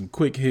news, some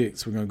quick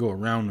hits. We're going to go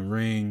around the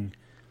ring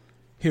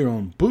here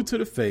on Boot to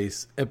the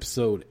Face,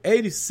 episode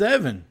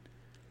 87.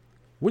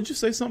 Would you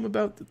say something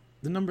about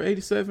the number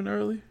 87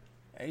 early?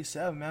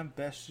 87, man.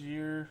 Best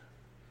year.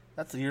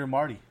 That's the year of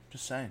Marty.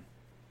 Just saying.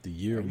 The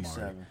year of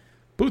Marty.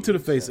 Boot to the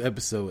Face,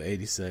 episode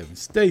 87.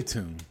 Stay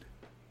tuned.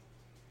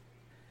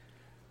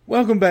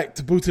 Welcome back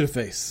to Boot to the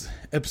Face,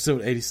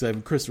 episode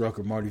 87. Chris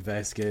Rucker, Marty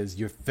Vasquez,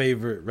 your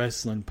favorite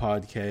wrestling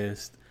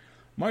podcast.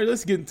 Marty,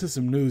 let's get into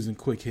some news and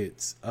quick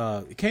hits.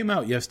 It came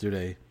out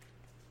yesterday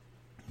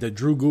that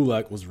Drew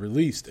Gulak was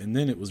released, and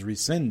then it was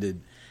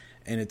rescinded,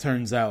 and it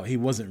turns out he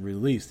wasn't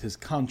released. His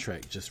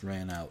contract just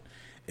ran out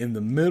in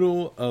the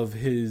middle of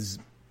his,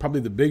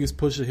 probably the biggest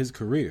push of his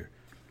career.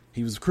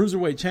 He was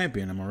Cruiserweight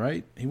champion, am I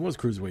right? He was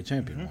Cruiserweight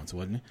champion once,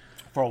 wasn't he?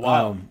 For a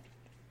while.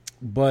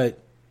 But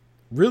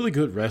really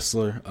good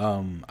wrestler.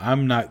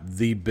 I'm not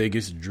the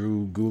biggest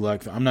Drew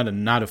Gulak fan.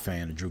 I'm not a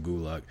fan of Drew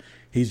Gulak.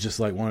 He's just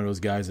like one of those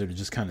guys that are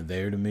just kind of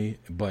there to me.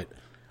 But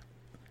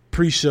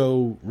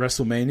pre-show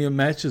WrestleMania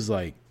matches,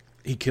 like,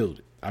 he killed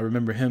it. I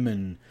remember him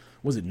and,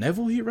 was it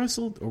Neville he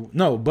wrestled? Or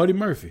no, Buddy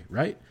Murphy,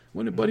 right?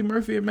 Wasn't it Buddy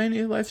Murphy at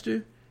Mania last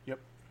year? Yep.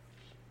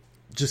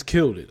 Just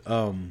killed it.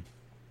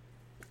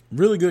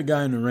 Really good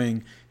guy in the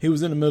ring. He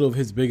was in the middle of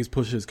his biggest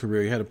push of his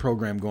career. He had a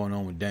program going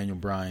on with Daniel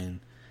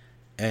Bryan,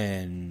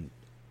 and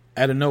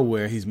out of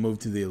nowhere, he's moved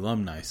to the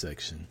alumni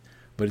section.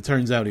 But it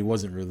turns out he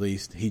wasn't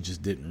released. He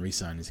just didn't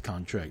re-sign his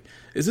contract.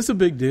 Is this a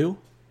big deal?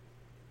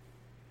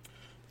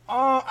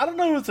 I don't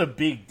know if it's a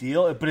big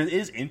deal, but it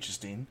is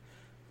interesting.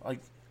 Like,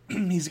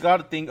 he's got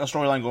a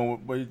storyline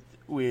going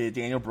with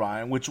Daniel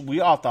Bryan, which we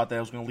all thought that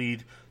was going to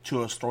lead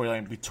to a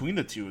storyline between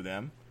the two of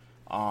them.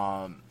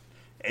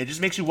 It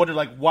just makes you wonder,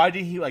 like, what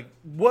did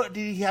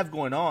he have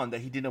going on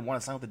that he didn't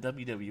want to sign with the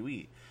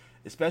WWE?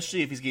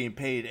 Especially if he's getting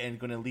paid and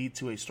going to lead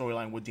to a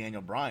storyline with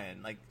Daniel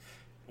Bryan. Like,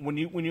 when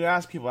you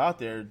ask people out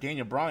there,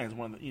 Daniel Bryan is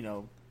one of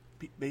the,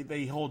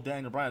 they hold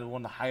Daniel Bryan in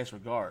one of the highest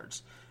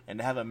regards. And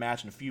to have a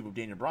match and a feud with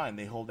Daniel Bryan,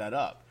 they hold that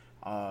up.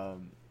 I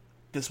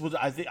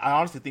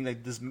honestly think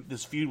that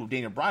this feud with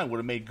Daniel Bryan would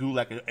have made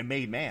Gulak a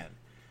made man.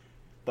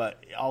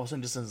 But all of a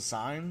sudden, just doesn't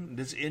sign.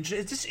 It's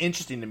just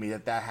interesting to me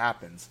that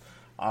happens.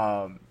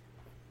 I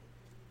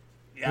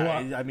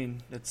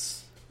mean,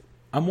 it's.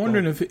 I'm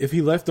wondering if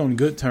he left on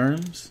good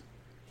terms,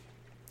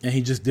 and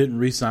he just didn't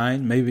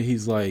re-sign. Maybe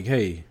he's like,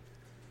 hey,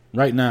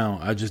 right now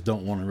I just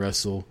don't want to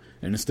wrestle,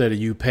 and instead of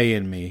you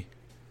paying me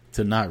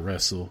to not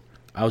wrestle,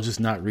 I'll just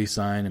not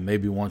re-sign, and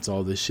maybe once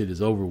all this shit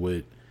is over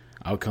with,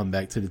 I'll come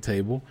back to the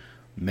table.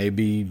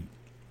 Maybe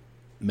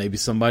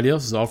somebody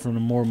else is offering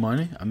him more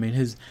money. I mean,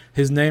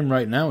 his name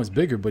right now is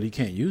bigger, but he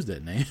can't use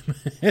that name.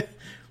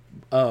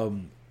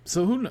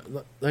 So who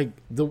like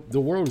the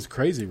world is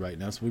crazy right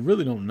now, so we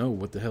really don't know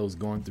what the hell is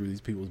going through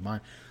these people's mind.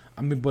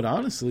 I mean, but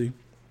honestly,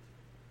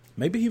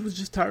 maybe he was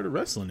just tired of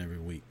wrestling every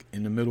week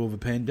in the middle of a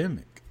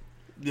pandemic.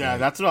 Yeah,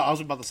 that's what I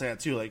was about to say that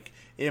too. Like,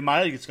 it might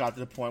have just got to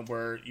the point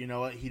where, you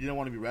know what, he didn't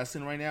want to be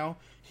wrestling right now.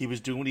 He was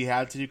doing what he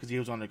had to do because he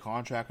was on the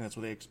contract and that's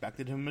what they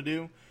expected him to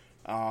do.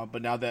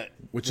 But now that,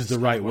 which is the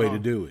right way to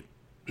do it.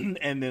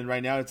 And then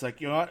right now it's like,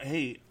 you know what,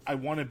 hey, I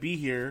want to be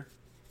here.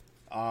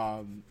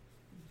 I'm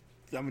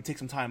gonna take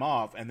some time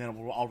off and then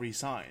I'll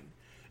re-sign.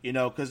 You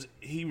know, because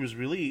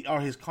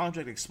his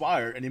contract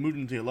expired and they moved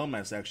him to the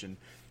alumni section.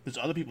 There's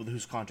other people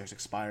whose contracts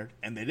expired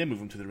and they didn't move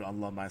him to the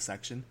alumni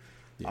section.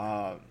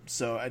 Yeah.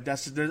 So I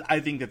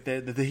think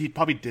that he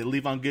probably did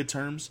leave on good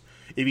terms.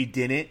 If he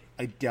didn't,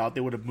 I doubt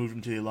they would have moved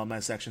him to the alumni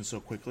section so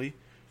quickly.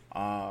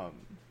 I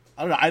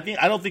don't know. I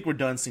don't think we're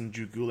done seeing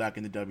Drew Gulak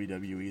in the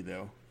WWE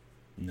though.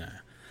 Nah,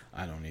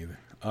 I don't either.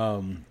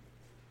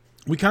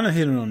 We kind of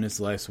hit it on this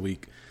last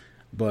week,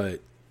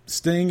 but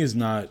Sting is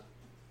not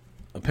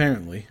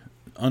apparently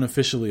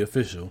unofficially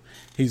official.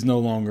 He's no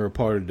longer a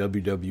part of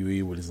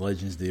WWE with his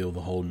Legends deal,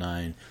 the whole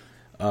nine.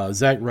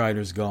 Zack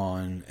Ryder's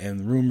gone,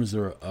 and rumors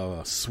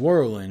are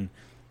swirling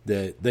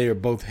that they are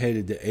both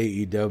headed to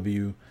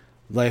AEW.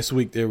 Last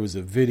week there was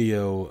a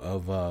video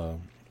of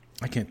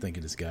I can't think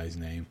of this guy's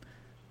name.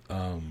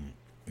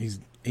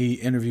 He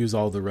interviews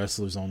all the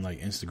wrestlers on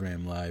like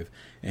Instagram Live,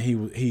 and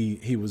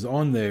he was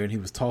on there and he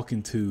was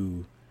talking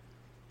to,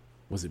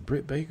 was it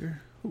Britt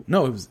Baker?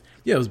 No,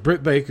 it was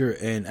Britt Baker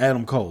and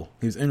Adam Cole.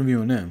 He was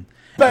interviewing them,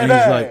 and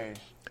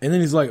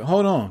he's like,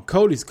 hold on,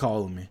 Cody's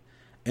calling me.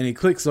 And he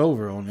clicks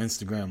over on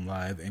Instagram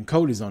Live, and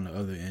Cody's on the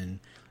other end.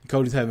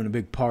 Cody's having a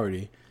big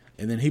party,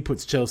 and then he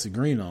puts Chelsea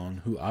Green on,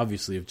 who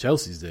obviously, if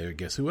Chelsea's there,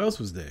 guess who else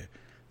was there?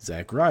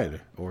 Zack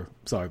Ryder,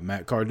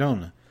 Matt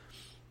Cardona.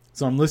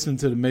 So I'm listening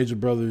to the Major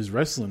Brothers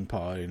Wrestling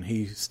pod, and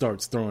he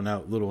starts throwing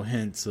out little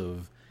hints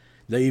of,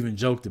 they even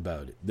joked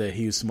about it, that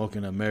he was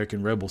smoking an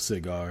American Rebel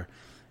cigar,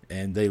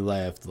 and they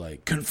laughed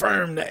like,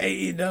 confirm the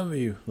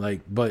AEW.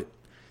 Like, but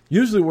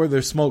usually where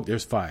there's smoke,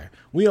 there's fire.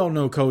 We all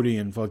know Cody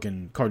and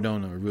fucking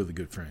Cardona are really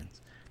good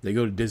friends. They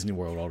go to Disney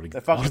World all the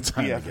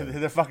time together.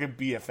 They're fucking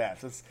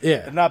BFFs.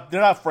 Yeah.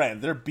 They're not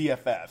friends. They're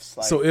BFFs.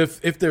 Like, so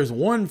if there's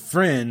one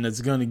friend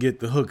that's going to get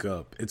the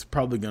hookup, it's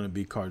probably going to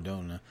be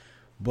Cardona.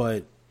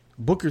 But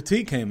Booker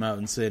T came out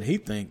and said he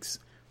thinks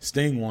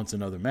Sting wants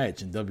another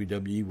match and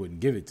WWE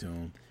wouldn't give it to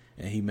him,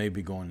 and he may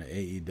be going to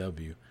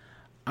AEW.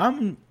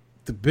 I'm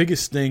the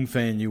biggest Sting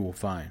fan you will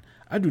find.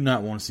 I do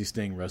not want to see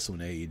Sting wrestle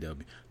in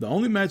AEW. The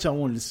only match I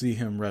wanted to see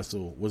him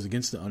wrestle was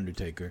against The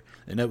Undertaker,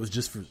 and that was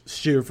just for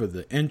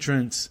the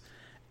entrance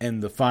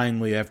and the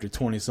finally, after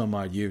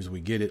 20-some-odd years, we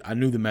get it. I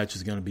knew the match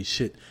was going to be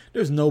shit.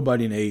 There's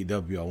nobody in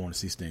AEW I want to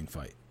see Sting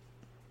fight.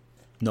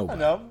 Nobody. I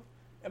know.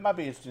 It might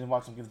be interesting to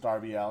watch him against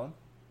Darby Allin.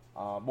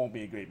 Won't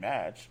be a great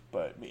match,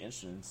 but it'd be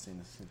interesting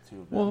to see the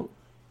two of them. Well,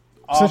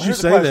 since you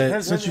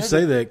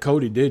say that,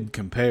 Cody did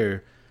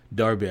compare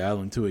Darby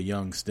Allin to a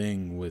young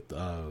Sting with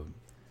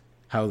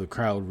how the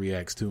crowd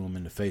reacts to him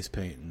in the face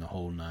paint and the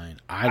whole nine.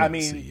 I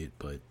didn't see it,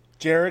 but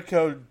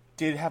Jericho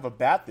did have a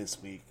bat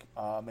this week.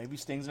 Maybe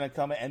Sting's gonna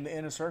come in the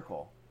inner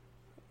circle.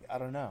 I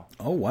don't know.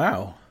 Oh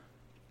wow!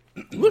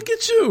 Look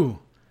at you,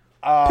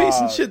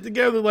 piecing shit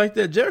together like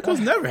that. Jericho's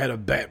never had a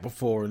bat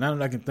before. Now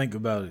that I can think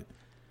about it,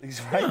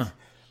 he's right.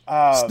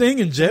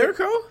 Sting and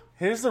Jericho.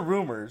 Here's the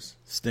rumors.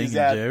 Sting and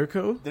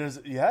Jericho.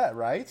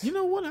 Right. You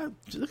know what?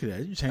 Look at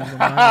that. You changed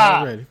my mind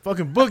already.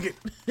 Fucking book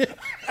it.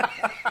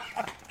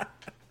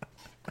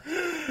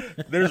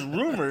 There's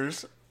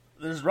rumors,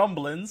 there's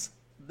rumblings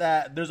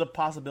that there's a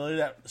possibility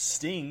that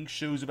Sting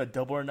shows up at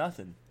Double or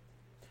Nothing.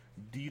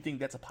 Do you think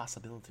that's a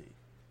possibility?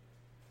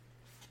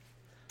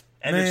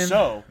 And if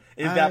so,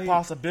 if that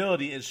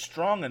possibility is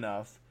strong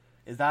enough,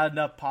 Is that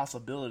enough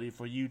possibility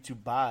for you to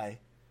buy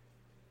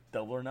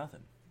Double or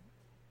Nothing?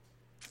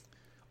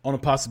 On a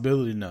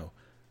possibility, no.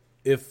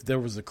 If there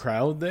was a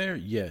crowd there,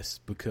 yes,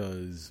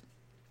 because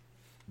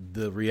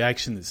the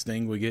reaction that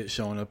Sting would get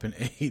showing up in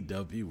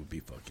AEW would be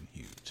fucking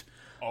huge.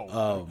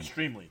 Oh,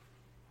 extremely.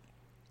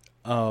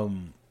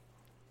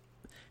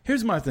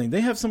 Here's my thing.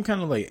 They have some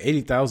kind of like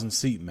 80,000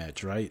 seat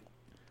match, right?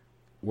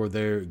 Where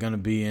they're going to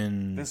be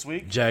in this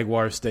week?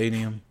 Jaguar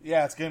Stadium.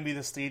 Yeah, it's going to be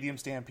the Stadium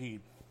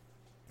Stampede.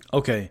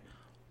 Okay.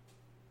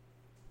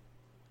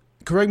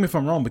 Correct me if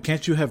I'm wrong, but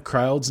can't you have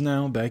crowds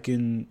now back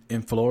in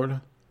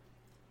Florida?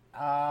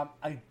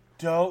 I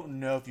don't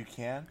know if you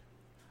can.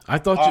 I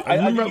thought you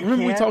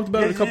remember we talked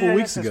about it a couple of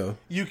weeks yes, ago.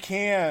 You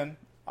can,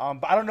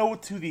 but I don't know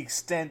what to the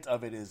extent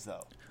of it is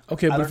though.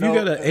 Okay, but if you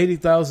got an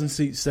 80,000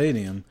 seat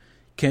stadium,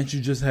 can't you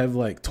just have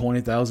like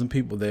 20,000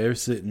 people there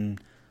sitting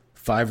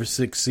 5 or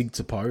 6 seats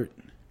apart?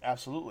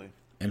 Absolutely.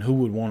 And who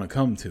would want to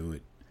come to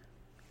it?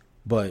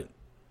 But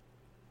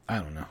I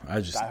don't know.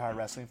 I just diehard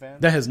wrestling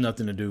fans. That has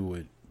nothing to do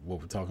with what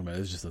we're talking about.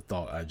 It's just a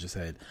thought I just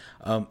had.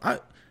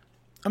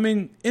 I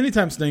mean,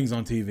 anytime Sting's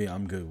on TV,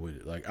 I'm good with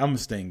it. Like, I'm a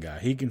Sting guy.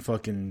 He can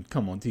fucking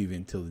come on TV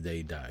until the day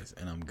he dies,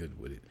 and I'm good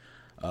with it.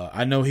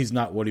 I know he's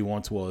not what he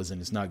once was,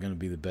 and it's not going to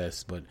be the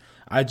best, but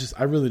I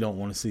really don't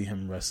want to see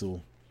him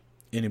wrestle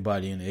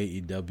anybody in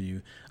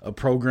AEW. A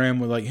program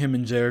with like him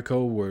and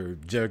Jericho, where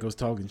Jericho's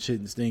talking shit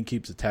and Sting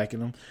keeps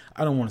attacking him.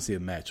 I don't want to see a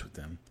match with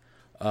them.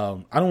 I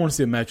don't want to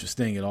see a match with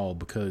Sting at all,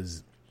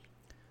 because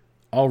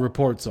all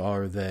reports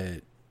are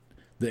that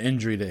the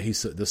injury that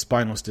the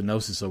spinal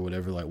stenosis or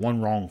whatever, like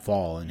one wrong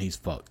fall and he's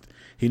fucked.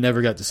 He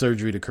never got the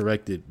surgery to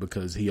correct it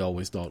because he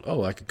always thought,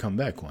 oh, I could come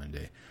back one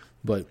day.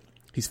 But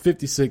he's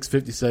 56,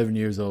 57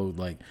 years old.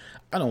 Like,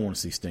 I don't want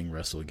to see Sting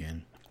wrestle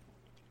again.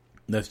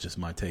 That's just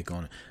my take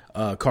on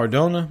it.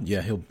 Cardona,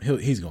 yeah,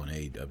 he's going to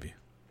AEW.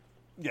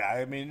 Yeah,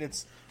 I mean,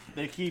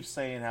 they keep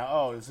saying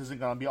how, this isn't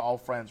going to be all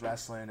friends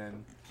wrestling,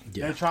 and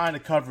they're trying to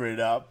cover it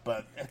up,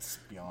 but let's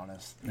be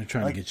honest. They're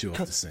trying to get you off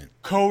the scent.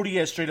 Cody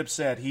has straight up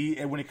said,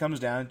 when it comes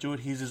down to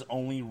it, he's his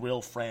only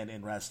real friend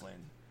in wrestling.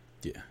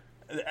 Yeah.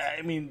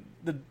 I mean,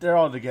 they're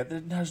all together.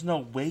 There's no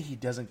way he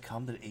doesn't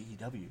come to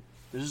AEW.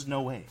 There's just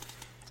no way.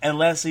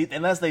 Unless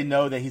they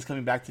know that he's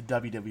coming back to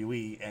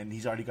WWE and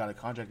he's already got a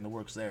contract in the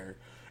works there,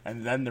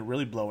 and then they're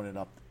really blowing it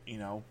up,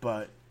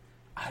 But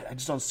I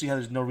just don't see how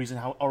there's no reason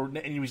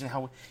any reason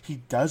how he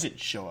doesn't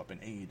show up in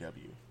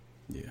AEW.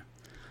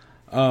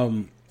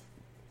 Yeah.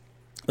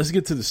 Let's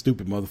get to the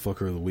stupid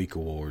motherfucker of the week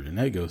award, and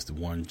that goes to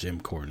one Jim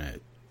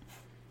Cornette.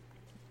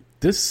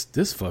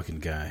 This fucking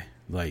guy.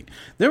 Like,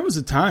 there was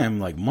a time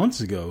like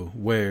months ago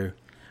where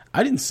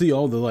I didn't see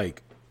all the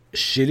like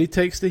shitty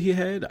takes that he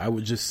had. I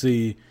would just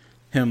see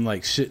him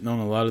like shitting on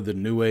a lot of the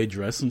new age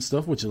wrestling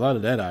stuff, which a lot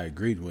of that I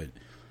agreed with.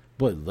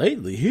 But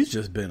lately, he's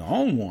just been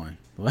on one.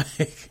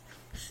 Like,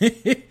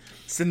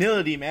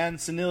 senility, man,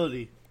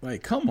 senility.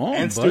 Like, come on,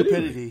 and buddy.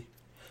 Stupidity.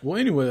 Well,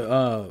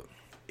 anyway,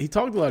 he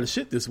talked a lot of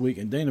shit this week,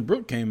 and Dana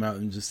Brooke came out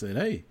and just said,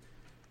 "Hey,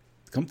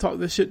 come talk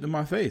this shit to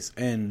my face."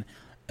 And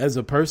as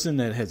a person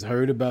that has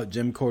heard about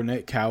Jim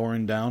Cornette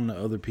cowering down to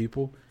other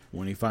people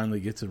when he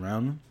finally gets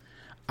around them,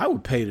 I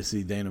would pay to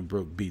see Dana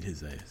Brooke beat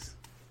his ass.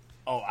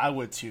 Oh, I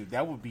would too.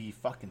 That would be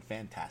fucking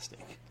fantastic.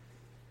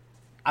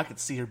 I could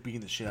see her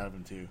beating the shit out of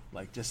him too.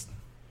 Like, just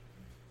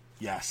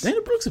yes.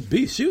 Dana Brooke's a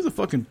beast. She was a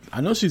fucking. I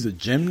know she's a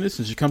gymnast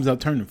and she comes out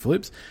turning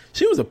flips.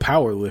 She was a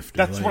power lifter.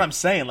 That's what I'm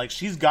saying. Like,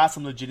 she's got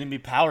some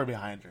legitimate power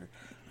behind her.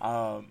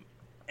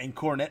 And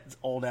Cornette's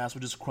old ass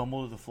would just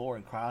crumble to the floor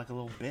and cry like a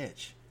little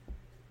bitch.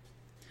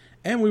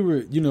 And we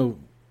were,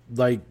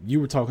 like you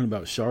were talking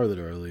about Charlotte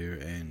earlier,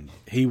 and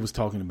he was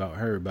talking about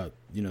her about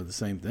the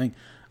same thing.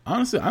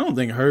 Honestly, I don't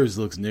think hers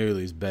looks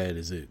nearly as bad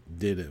as it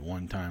did at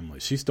one time. Like,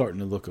 she's starting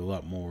to look a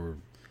lot more,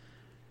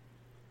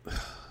 I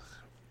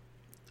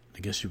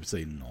guess you would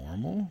say,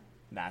 normal,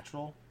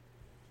 natural.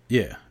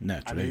 Yeah,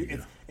 natural. I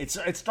mean, it's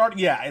starting.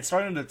 Yeah, it's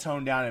starting to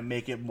tone down and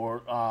make it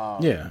more.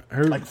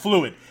 Her like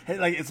fluid.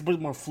 Like, it's a bit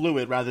more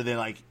fluid rather than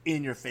like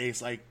in your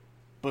face. Like,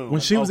 boom.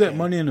 When she was at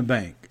Money in the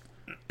Bank,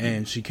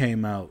 and she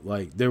came out,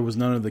 like, there was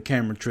none of the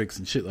camera tricks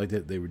and shit like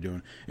that they were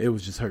doing. It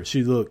was just her.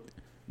 She looked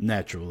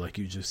natural, like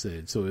you just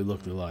said, so it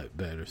looked a lot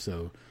better.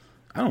 So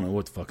I don't know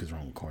what the fuck is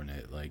wrong with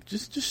Cornette. Like,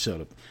 just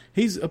shut up.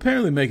 He's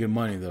apparently making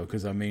money though,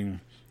 because I mean,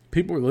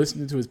 people are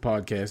listening to his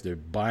podcast. They're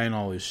buying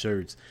all his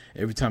shirts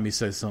every time he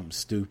says something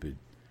stupid.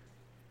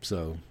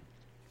 So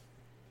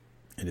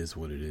it is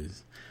what it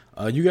is.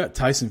 You got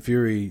Tyson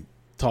Fury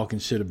talking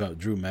shit about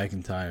Drew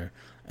McIntyre,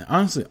 and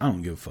honestly, I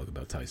don't give a fuck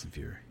about Tyson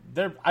Fury.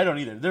 I don't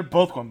either. They're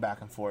both going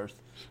back and forth.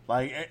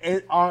 Like,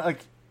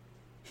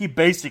 he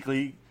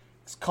basically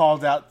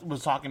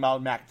was talking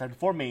about McIntyre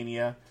before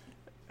Mania,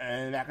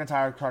 and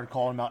McIntyre started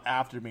calling him out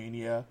after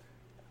Mania.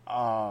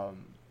 I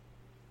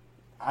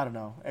don't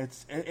know.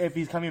 If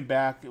he's coming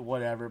back,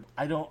 whatever.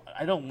 I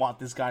don't want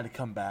this guy to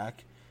come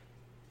back.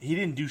 He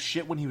didn't do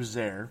shit when he was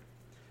there.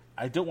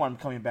 I don't want him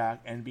coming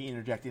back and be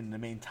interjected in the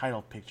main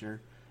title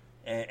picture,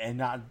 and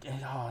not.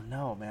 Oh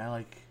no, man!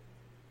 Like,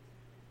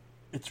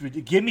 it's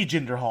ridiculous. Give me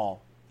Jinder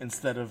Mahal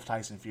instead of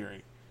Tyson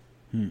Fury.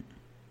 I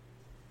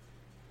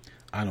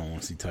don't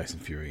want to see Tyson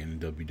Fury in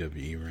the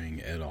WWE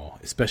ring at all,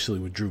 especially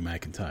with Drew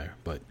McIntyre.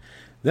 But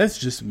that's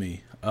just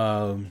me.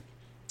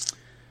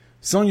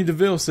 Sonya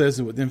Deville says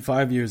that within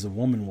 5 years, a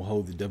woman will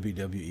hold the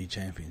WWE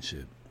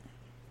Championship.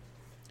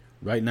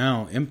 Right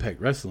now, Impact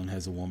Wrestling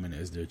has a woman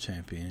as their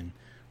champion,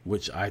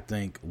 which I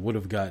think would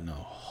have gotten a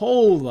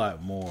whole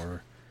lot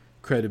more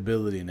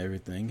credibility and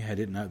everything had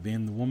it not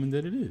been the woman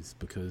that it is.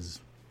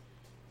 Because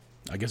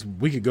I guess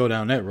we could go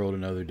down that road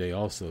another day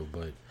also.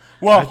 But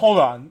hold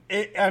on.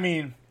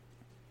 It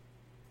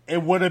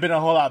would have been a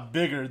whole lot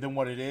bigger than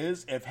what it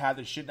is if had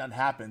the shit not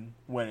happened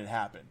when it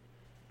happened.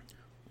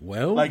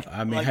 Well,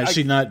 has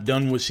she not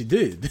done what she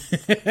did?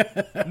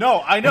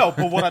 No, I know.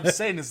 But what I'm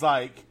saying is,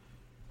 like,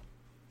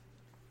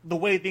 the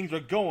way things were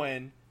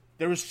going,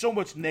 there was so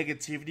much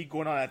negativity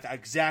going on at the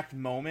exact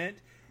moment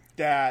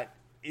that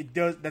the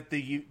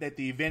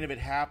event of it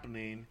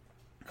happening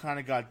kind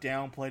of got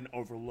downplayed and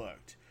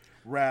overlooked.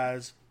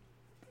 Whereas,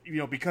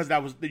 because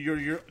that was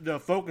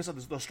the focus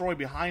of the story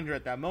behind her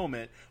at that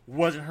moment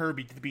wasn't her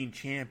being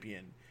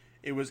champion.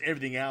 It was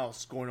everything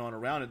else going on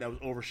around it that was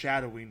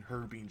overshadowing her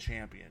being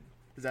champion.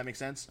 Does that make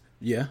sense?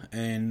 Yeah,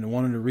 and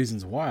one of the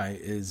reasons why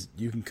is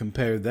you can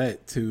compare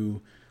that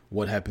to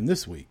what happened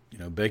this week.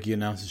 Becky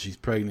announces she's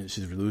pregnant,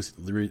 she's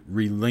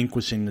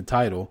relinquishing the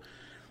title,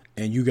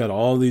 and you got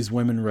all these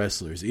women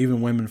wrestlers,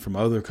 even women from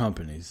other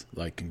companies,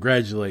 like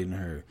congratulating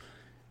her,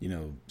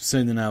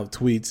 sending out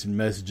tweets and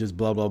messages,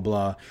 blah, blah,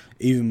 blah.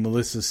 Even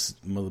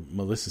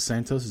Melissa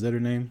Santos, is that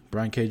her name?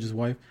 Brian Cage's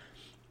wife,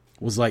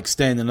 was like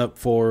standing up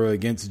for her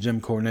against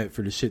Jim Cornette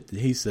for the shit that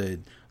he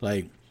said.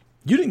 Like,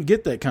 you didn't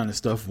get that kind of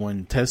stuff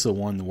when Tessa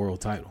won the world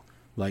title.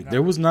 Like,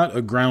 there was not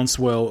a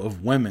groundswell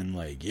of women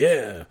like,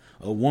 yeah,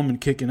 a woman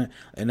kicking it.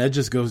 And that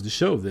just goes to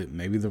show that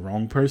maybe the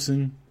wrong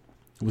person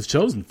was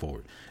chosen for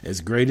it.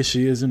 As great as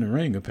she is in the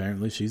ring,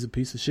 apparently she's a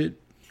piece of shit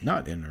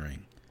not in the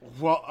ring.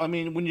 Well, I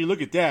mean, when you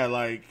look at that,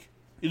 like,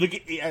 you look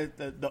at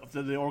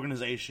the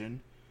organization,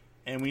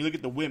 and when you look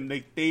at the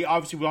women, they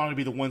obviously want to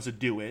be the ones to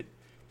do it.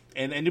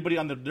 And anybody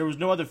there was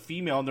no other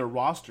female on their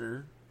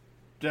roster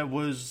that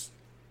was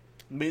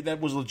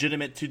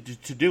legitimate to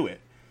do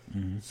it.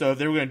 Mm-hmm. So if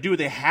they were going to do it,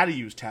 they had to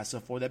use Tessa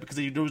for that because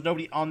there was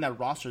nobody on that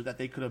roster that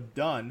they could have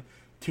done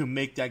to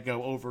make that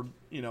go over,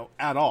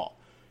 at all.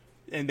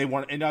 And they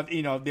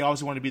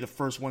obviously want to be the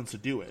first ones to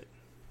do it.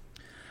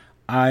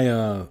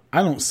 I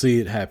don't see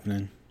it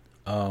happening,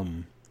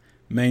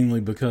 mainly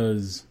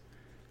because,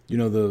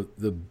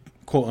 the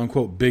quote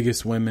unquote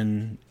biggest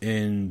women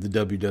in the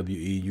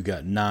WWE. You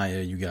got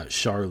Nia, you got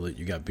Charlotte,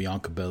 you got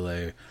Bianca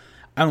Belair.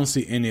 I don't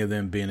see any of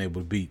them being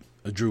able to beat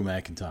a Drew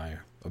McIntyre,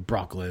 a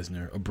Brock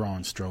Lesnar, a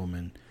Braun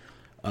Strowman.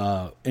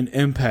 In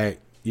Impact,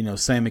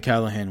 Sami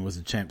Callihan was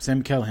a champ.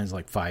 Sami Callihan's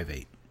like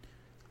 5'8".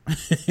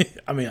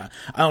 I mean,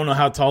 I don't know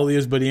how tall he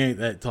is, but he ain't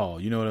that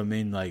tall. You know what I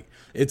mean? Like,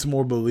 it's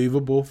more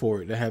believable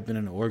for it to happen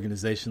in an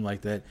organization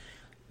like that.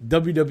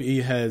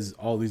 WWE has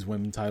all these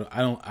women titles.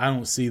 I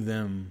don't see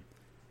them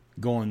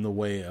going the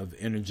way of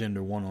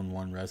intergender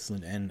one-on-one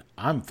wrestling, and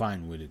I'm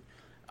fine with it.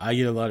 I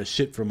get a lot of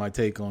shit for my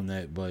take on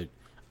that, but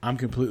I'm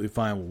completely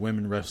fine with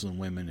women wrestling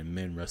women and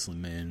men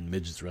wrestling men,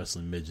 midgets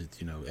wrestling midgets.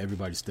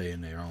 Everybody stay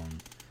in their own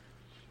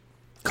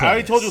class. I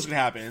already told you what's going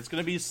to happen. It's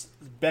going to be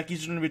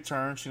Becky's going to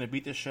return. She's going to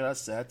beat the shit out of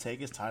Seth, take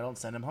his title, and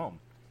send him home.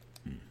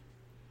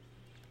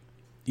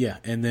 Yeah,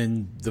 and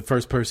then the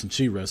first person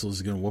she wrestles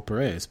is going to whoop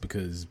her ass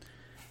because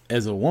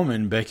as a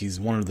woman, Becky's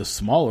one of the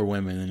smaller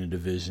women in the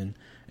division,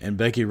 and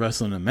Becky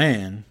wrestling a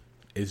man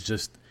is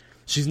just...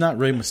 She's not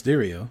Rey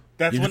Mysterio.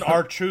 That's when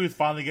R-Truth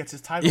finally gets his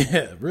title.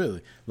 Yeah,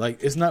 really.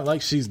 Like, it's not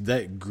like she's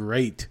that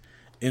great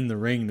in the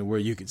ring to where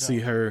you could see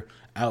her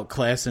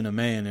outclassing a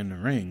man in the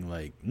ring.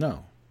 Like,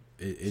 no.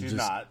 She's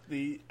not.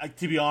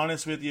 To be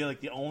honest with you,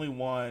 like, the only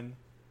one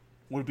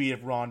would be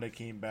if Ronda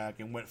came back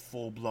and went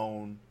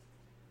full-blown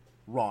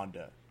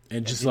Ronda.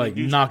 And just, like,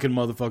 knocking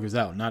motherfuckers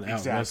out, not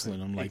out-wrestling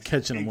them, like,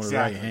 catching them with her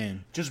right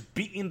hand. Just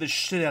beating the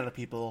shit out of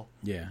people.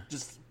 Yeah.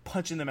 Just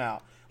punching them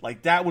out.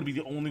 Like, that would be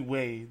the only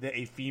way that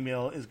a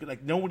female is good.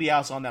 Like, nobody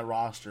else on that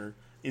roster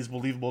is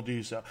believable to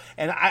do so.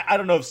 And I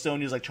don't know if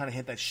Sonya's, like, trying to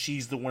hint that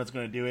she's the one that's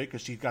going to do it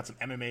because she's got some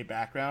MMA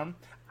background.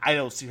 I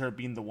don't see her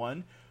being the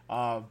one.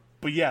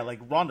 But, yeah, like,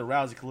 Ronda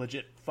Rousey could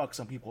legit fuck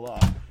some people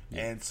up.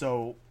 Yeah. And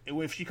so,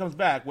 if she comes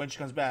back, when she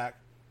comes back,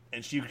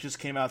 and she just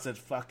came out and said,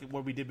 fuck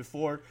what we did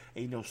before,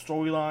 ain't no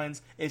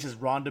storylines, it's just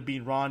Ronda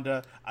being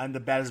Ronda, I'm the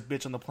baddest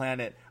bitch on the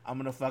planet, I'm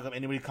going to fuck up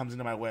anybody who comes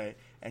into my way,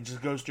 and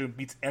just goes through and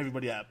beats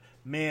everybody up.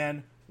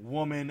 Man,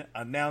 woman,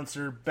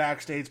 announcer,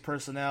 backstage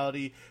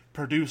personality,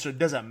 producer,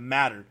 doesn't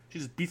matter. She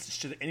just beats the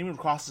shit. Anyone who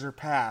crosses her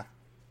path,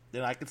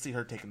 then I could see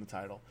her taking the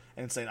title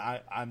and saying,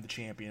 I'm the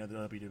champion of the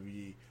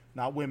WWE.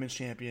 Not women's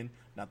champion,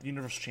 not the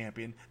Universal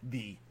champion,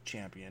 the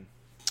champion.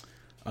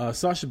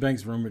 Sasha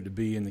Banks rumored to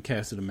be in the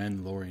cast of The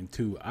Mandalorian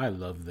 2. I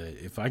love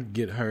that. If I could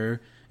get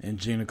her and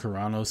Gina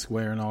Carano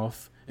squaring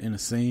off in a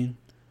scene,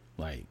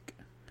 like...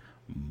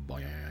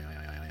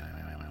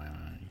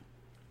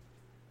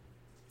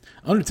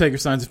 Undertaker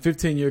signs a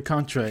 15-year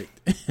contract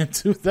in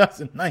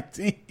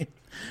 2019.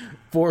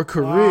 for a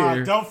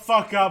career. Don't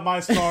fuck up my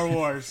Star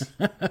Wars.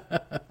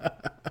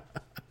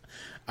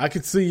 I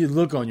could see your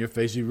look on your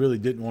face. You really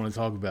didn't want to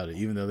talk about it,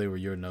 even though they were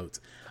your notes.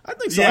 I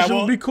think Sasha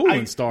would be cool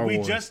in Star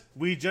Wars.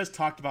 We just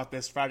talked about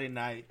this Friday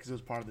night because it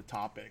was part of the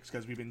topics.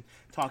 Because we've been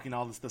talking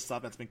all the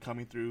stuff that's been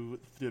coming through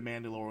the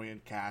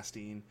Mandalorian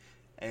casting,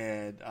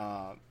 and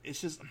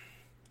it's just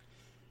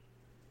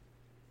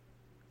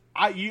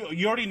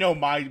you already know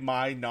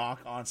my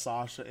knock on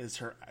Sasha is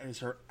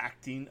her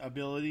acting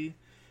ability,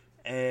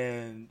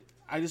 and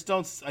I just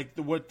don't like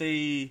what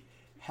they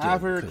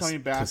have her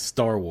coming back. Because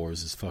Star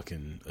Wars is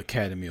fucking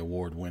Academy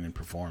Award winning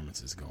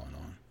performances going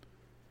on.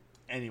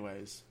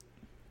 Anyways.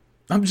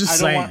 I'm just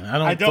saying.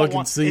 I don't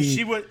fucking see. If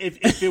she would,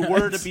 if it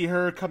were to be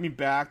her coming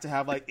back to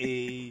have like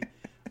a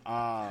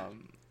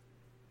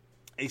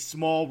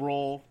small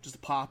role, just a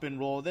pop-in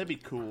role, that'd be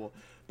cool.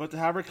 But to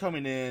have her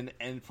coming in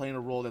and playing a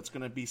role that's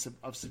going to be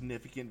of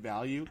significant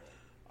value,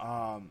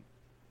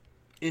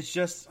 it's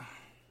just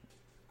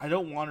I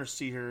don't want to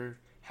see her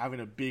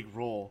having a big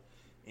role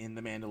in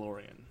The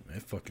Mandalorian.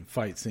 That fucking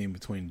fight scene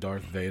between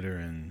Darth Vader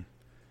and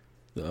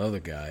the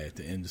other guy at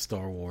the end of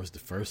Star Wars, the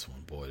first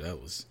one, boy,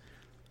 that was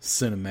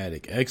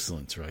cinematic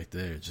excellence right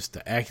there. Just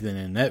the acting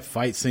in that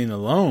fight scene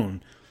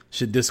alone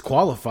should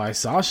disqualify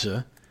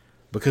Sasha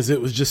because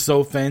it was just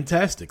so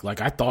fantastic.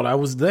 Like, I thought I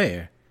was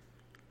there.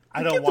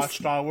 I don't watch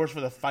Star Wars for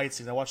the fight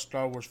scenes. I watch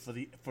Star Wars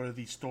for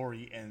the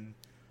story. And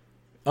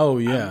oh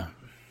yeah,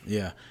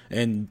 yeah.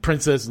 And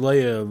Princess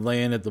Leia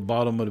laying at the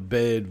bottom of the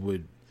bed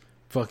with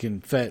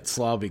fucking fat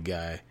slobby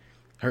guy.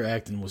 Her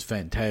acting was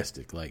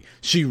fantastic. Like,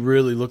 she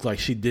really looked like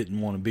she didn't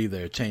want to be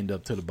there, chained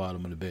up to the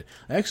bottom of the bed.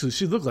 Actually,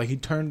 she looked like he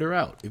turned her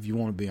out, if you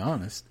want to be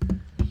honest.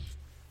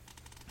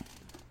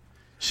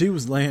 She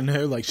was laying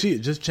there like she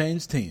had just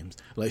changed teams.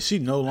 Like, she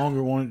no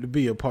longer wanted to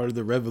be a part of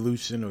the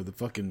Revolution or the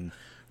fucking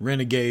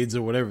Renegades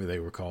or whatever they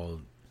were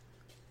called.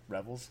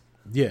 Rebels?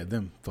 Yeah,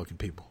 them fucking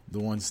people. The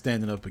ones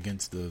standing up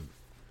against the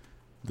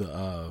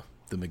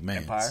McMahons.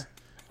 Empire?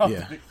 Oh,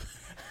 yeah.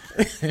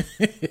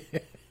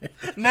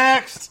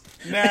 Next.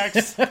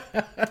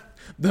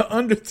 The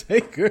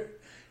Undertaker,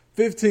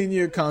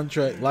 15-year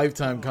contract,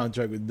 lifetime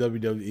contract with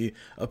WWE.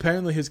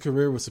 Apparently his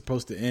career was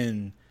supposed to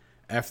end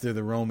after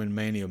the Roman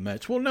Mania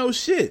match. Well, no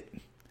shit.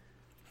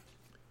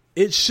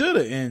 It should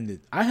have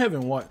ended. I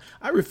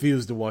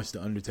refuse to watch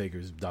The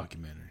Undertaker's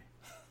documentary.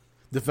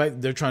 The fact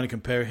that they're trying to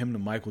compare him to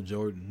Michael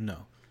Jordan,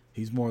 no.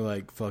 He's more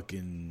like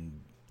fucking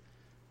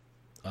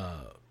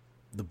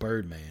the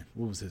Birdman.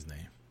 What was his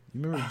name?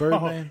 You remember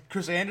Birdman?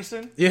 Chris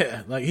Anderson?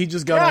 Yeah, like he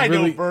just got on I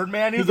really... know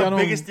Birdman. He was the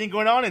biggest thing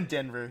going on in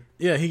Denver.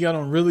 Yeah, he got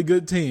on really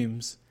good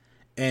teams,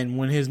 and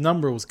when his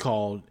number was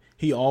called,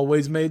 he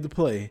always made the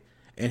play,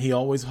 and he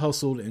always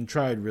hustled and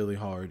tried really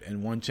hard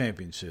and won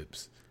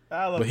championships.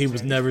 But he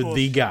was never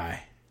the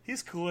guy.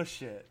 He's cool as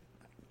shit.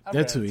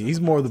 That's who he is.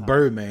 He's more the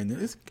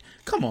Birdman.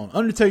 Come on,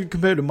 Undertaker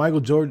compared to Michael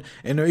Jordan,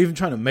 and they're even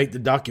trying to make the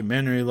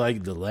documentary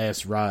like The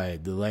Last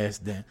Ride, The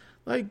Last Dance.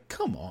 Like,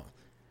 come on.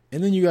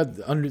 And then you got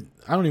I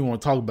don't even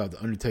want to talk about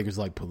the Undertaker's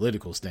like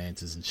political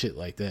stances and shit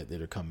like that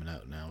are coming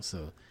out now.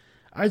 So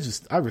I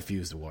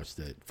refuse to watch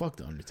that. Fuck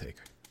the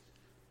Undertaker.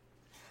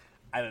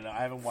 I don't know.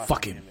 I haven't watched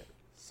Fuck him. It.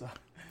 So,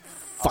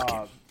 fuck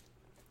him.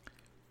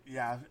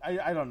 Yeah,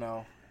 I don't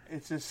know.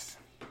 It's just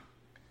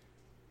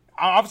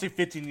obviously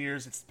 15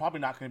 years. It's probably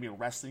not going to be a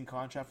wrestling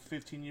contract for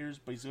 15 years,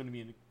 but he's going to be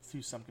in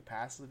to some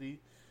capacity.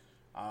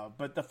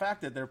 But the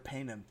fact that they're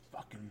paying him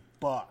fucking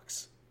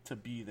bucks to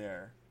be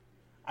there.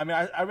 I mean,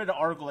 I read an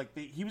article like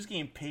he was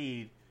getting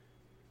paid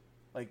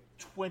like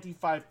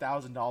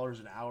 $25,000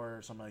 an hour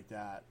or something like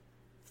that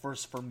for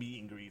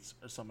meet and greets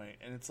or something,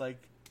 and it's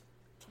like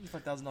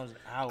 $25,000 an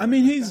hour. I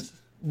mean, he's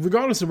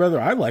regardless of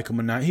whether I like him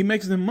or not, he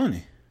makes them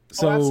money.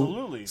 So,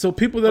 absolutely. So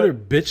people that are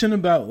bitching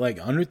about like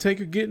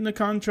Undertaker getting a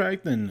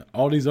contract and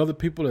all these other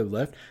people that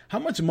left, how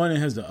much money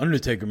has the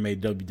Undertaker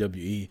made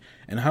WWE,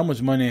 and how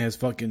much money has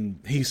fucking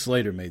Heath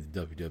Slater made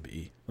the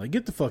WWE? Like,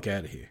 get the fuck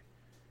out of here.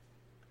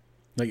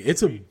 Like,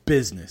 it's a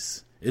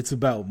business. It's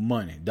about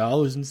money,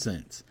 dollars and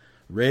cents,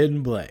 red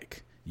and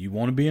black. You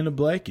want to be in the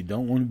black, you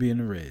don't want to be in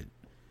the red.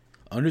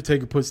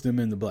 Undertaker puts them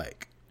in the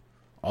black.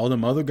 All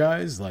them other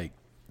guys, like,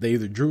 they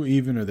either drew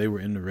even or they were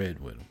in the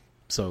red with him.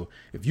 So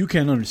if you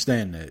can't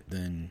understand that,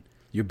 then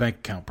your bank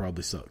account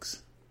probably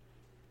sucks.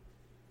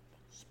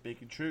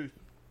 Speaking truth.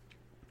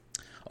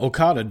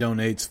 Okada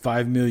donates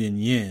 5 million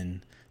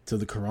yen to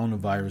the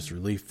coronavirus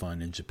relief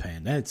fund in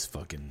Japan. That's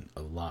fucking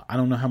a lot. I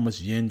don't know how much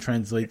yen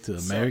translates to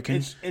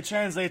American. It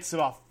translates to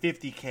about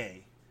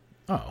 50K.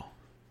 Oh.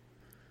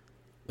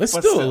 That's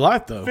still a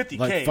lot, though. 50K,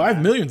 like,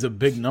 5 million's a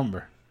big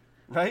number.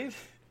 Right?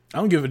 I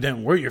don't give a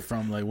damn where you're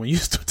from. Like, when you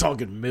start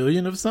talking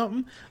million of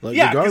something, like,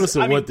 regardless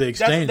of what the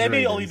exchange rate is. They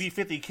may only be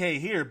 50K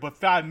here, but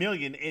 5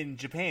 million in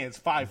Japan is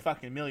 $5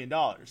 fucking million.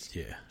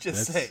 Yeah.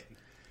 Just saying.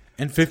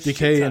 And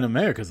 50K in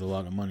America is a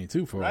lot of money,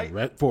 too, for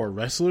a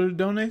wrestler to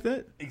donate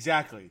that.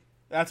 Exactly.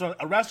 That's what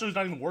a wrestler's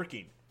not even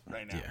working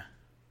right now. Yeah.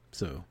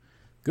 So,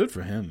 good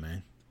for him,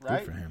 man.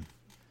 Right? Good for him.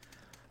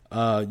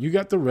 You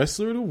got the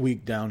wrestler of the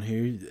week down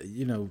here.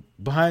 You know,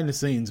 behind the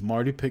scenes,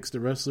 Marty picks the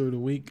wrestler of the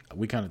week.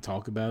 We kind of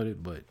talk about it,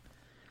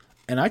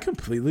 and I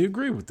completely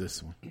agree with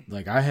this one.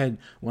 Like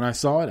when I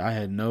saw it, I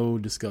had no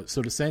discussion.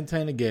 So the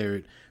Santana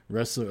Garrett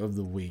wrestler of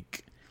the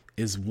week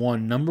is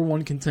number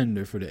one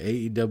contender for the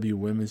AEW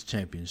Women's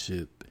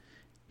Championship,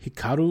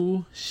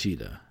 Hikaru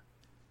Shida.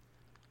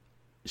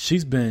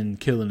 She's been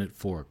killing it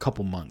for a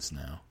couple months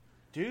now.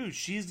 Dude,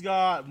 she's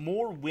got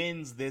more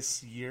wins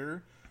this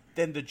year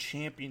than the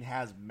champion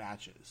has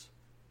matches.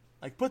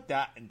 Like, put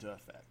that into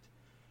effect.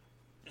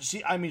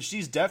 She's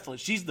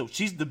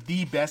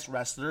the best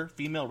wrestler,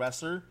 female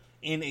wrestler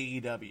in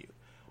AEW.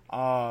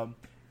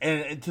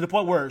 And to the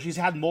point where she's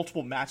had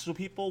multiple matches with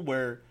people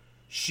where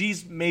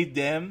she's made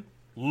them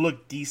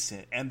look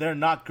decent, and they're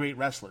not great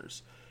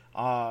wrestlers.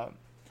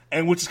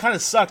 And which kind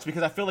of sucks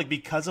because I feel like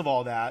because of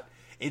all that,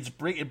 it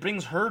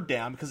brings her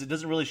down because it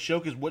doesn't really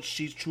showcase what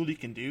she truly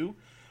can do.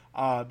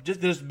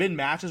 There's been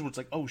matches where it's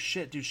like, oh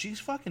shit, dude, she's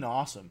fucking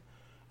awesome.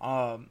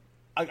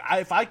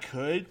 If I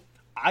could,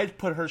 I'd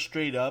put her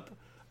straight up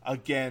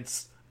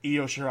against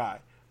Io Shirai.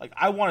 Like,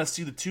 I want to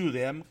see the two of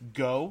them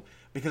go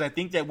because I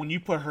think that when you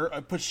put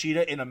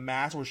Shida in a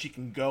match where she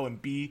can go and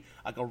be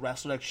like a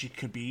wrestler like she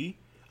could be,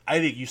 I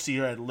think you see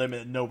her at a limit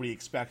that nobody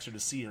expects her to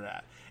see her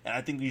at. And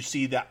I think you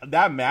see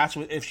that match,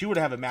 if she were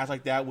to have a match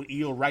like that with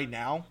Io right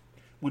now,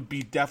 would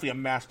be definitely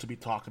a match to be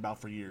talked about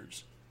for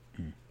years.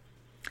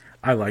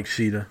 I like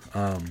Shida.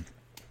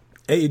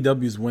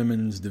 AEW's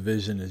women's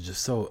division is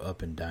just so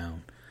up and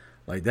down.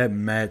 Like, that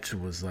match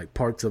was like,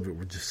 parts of it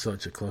were just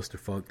such a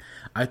clusterfuck.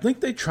 I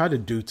think they try to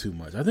do too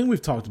much. I think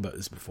we've talked about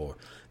this before.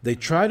 They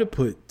try to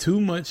put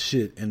too much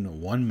shit into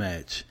one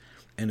match,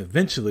 and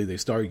eventually they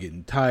start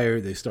getting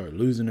tired, they start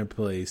losing their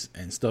place,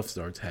 and stuff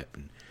starts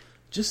happening.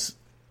 Just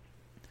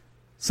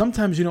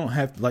sometimes you don't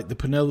have, like the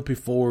Penelope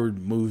Ford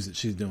moves that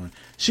she's doing.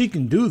 She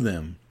can do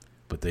them,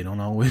 but they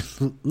don't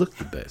always look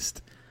the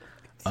best.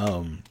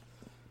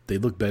 They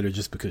look better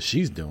just because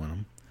she's doing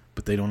them,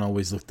 but they don't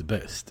always look the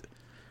best.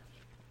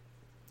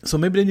 So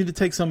maybe they need to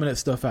take some of that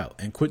stuff out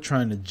and quit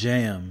trying to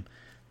jam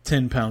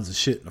 10 pounds of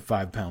shit in a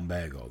 5-pound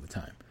bag all the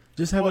time.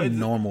 Just have a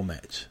normal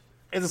match.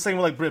 It's the same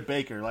with like Britt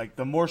Baker. Like,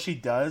 the more she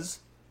does,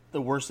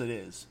 the worse it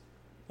is.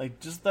 Like,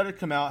 just let her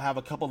come out, have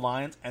a couple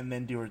lines, and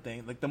then do her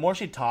thing. Like, the more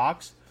she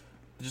talks,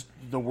 just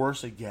the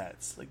worse it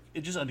gets. Like,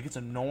 it gets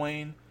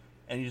annoying,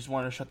 and you just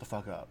want her to shut the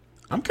fuck up.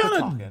 I'm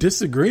kind of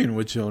disagreeing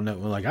with you on that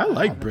one. Like, I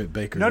like Britt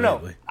Baker.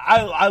 No,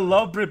 I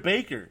love Britt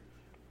Baker,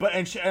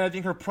 and I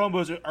think her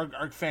promos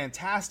are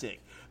fantastic.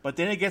 But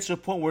then it gets to a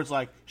point where it's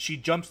like she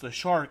jumps the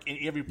shark in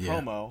every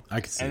promo, I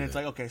can see and it's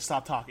that. like, okay,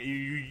 stop talking.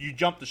 You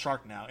jump the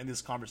shark now in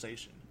this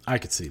conversation. I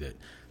could see that.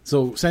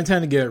 So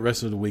Santana Garrett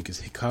wrestler of the week is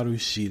Hikaru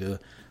Shida,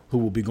 who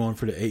will be going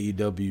for the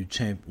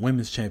AEW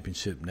Women's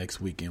Championship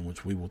next weekend,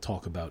 which we will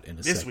talk about in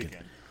a second.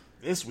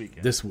 This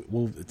weekend.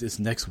 This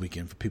next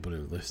weekend for people that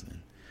are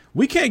listening.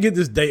 We can't get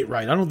this date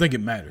right. I don't think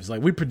it matters.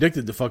 Like, we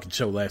predicted the fucking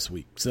show last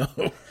week. So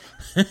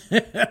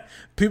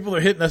people are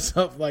hitting us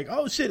up like,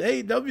 oh shit,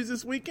 AEW's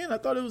this weekend? I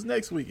thought it was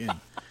next weekend.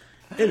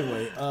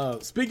 Anyway,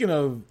 speaking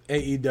of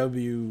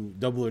AEW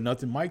Double or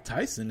Nothing, Mike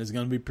Tyson is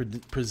going to be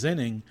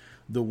presenting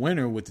the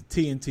winner with the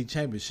TNT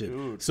Championship.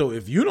 Dude. So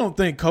if you don't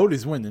think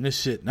Cody's winning this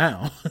shit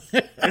now.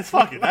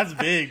 That's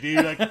big,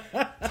 dude.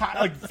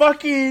 Like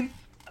fucking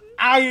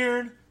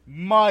Iron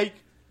Mike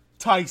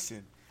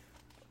Tyson.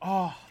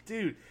 Oh,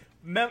 dude.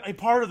 A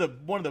part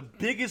of one of the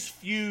biggest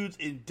feuds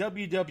in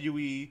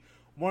WWE,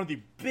 one of the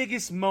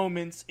biggest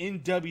moments in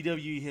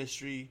WWE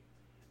history,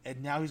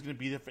 and now he's going to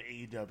be there for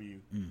AEW.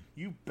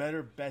 You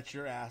better bet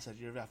your ass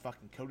that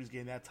fucking Cody's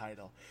getting that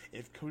title.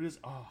 If Cody's,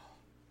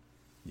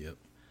 Yep.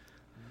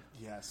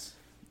 Yes.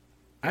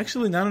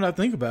 Actually, now that I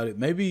think about it,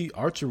 maybe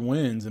Archer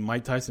wins and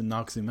Mike Tyson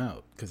knocks him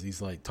out because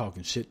he's like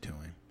talking shit to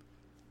him.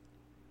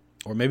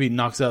 Or maybe he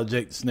knocks out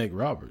Jake the Snake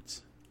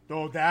Roberts.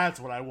 Oh,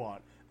 that's what I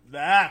want.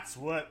 That's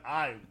what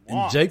I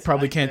want. And Jake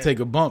probably can't take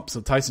a bump,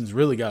 so Tyson's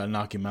really got to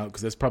knock him out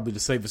because that's probably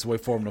the safest way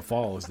for him to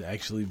fall is to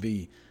actually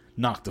be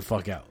knocked the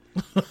fuck out.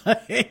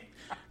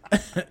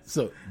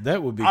 So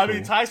that would be cool. I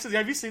mean, Tyson,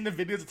 have you seen the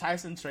videos of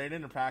Tyson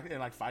training and practicing and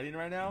like fighting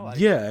right now? Like,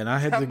 yeah, and I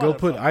had to go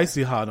put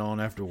Icy Hot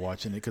on after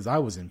watching it because I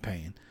was in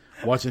pain.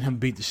 Watching him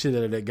beat the shit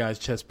out of that guy's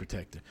chest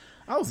protector.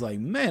 I was like,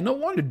 man, no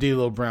wonder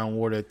D'Lo Brown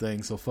wore that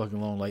thing so fucking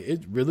long. Like,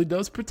 it really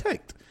does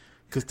protect.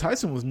 Because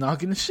Tyson was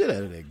knocking the shit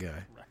out of that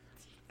guy.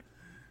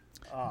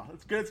 Oh,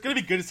 it's good. It's gonna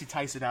be good to see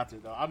Tyson out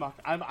there, though.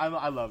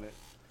 I love it.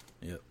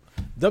 Yep.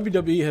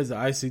 WWE has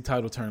the IC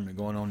title tournament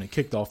going on. It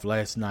kicked off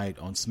last night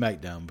on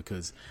SmackDown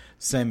because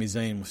Sami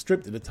Zayn was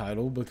stripped of the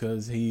title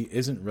because he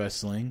isn't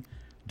wrestling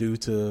due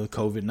to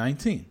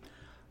COVID-19.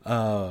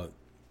 Not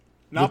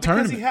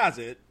because he has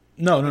it.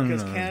 No.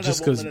 Canada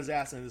just won't let his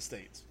ass in the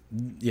States.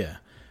 Yeah.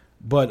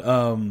 But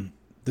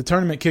the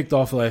tournament kicked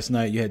off last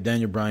night. You had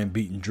Daniel Bryan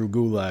beating Drew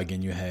Gulak,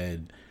 and you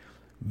had...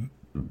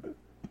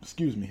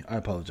 Excuse me, I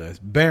apologize.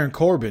 Baron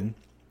Corbin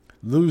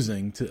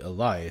losing to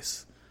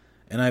Elias.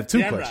 And I have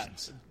two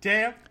questions.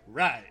 Damn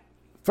right.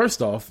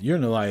 First off, you're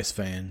an Elias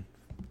fan.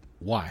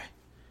 Why?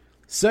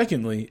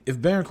 Secondly,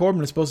 if Baron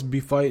Corbin is supposed to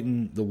be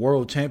fighting the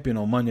world champion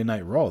on Monday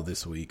Night Raw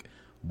this week,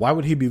 why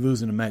would he be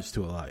losing a match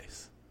to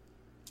Elias?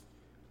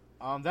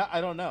 That I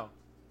don't know.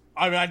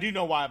 I mean, I do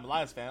know why I'm an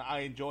Elias fan.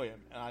 I enjoy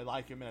him, and I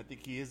like him, and I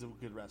think he is a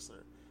good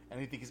wrestler, and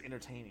I think he's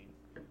entertaining.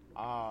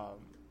 A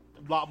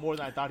lot more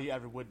than I thought he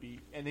ever would be.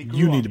 And they grew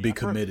You on need to me. be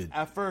committed.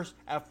 At first,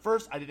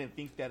 I didn't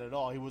think that at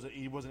all. He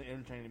wasn't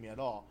entertaining to me at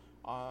all.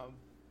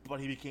 But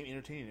he became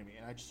entertaining to me,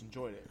 and I just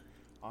enjoyed it.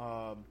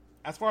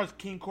 As far as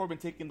King Corbin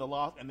taking the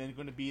loss and then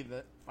going to be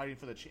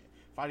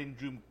fighting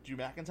Drew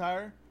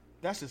McIntyre,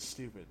 that's just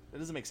stupid. That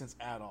doesn't make sense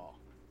at all.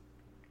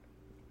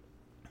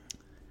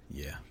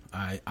 Yeah,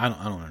 I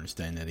don't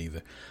understand that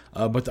either.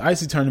 But the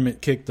IC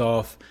tournament kicked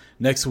off.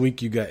 Next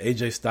week, you got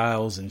AJ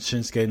Styles and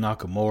Shinsuke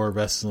Nakamura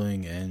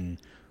wrestling. And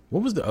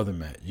what was the other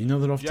match? You know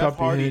that off the top of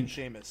your head? Jeff Hardy and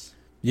Sheamus.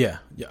 Yeah.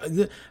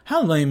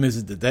 How lame is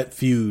it that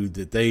feud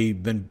that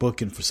they've been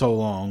booking for so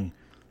long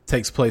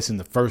takes place in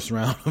the first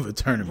round of a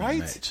tournament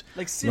match?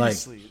 Like,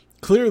 seriously.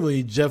 Like,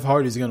 clearly, Jeff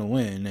Hardy's going to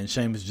win, and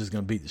Sheamus is just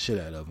going to beat the shit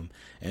out of him,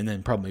 and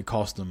then probably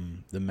cost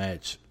him the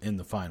match in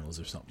the finals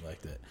or something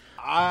like that.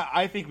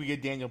 I think we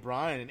get Daniel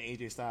Bryan and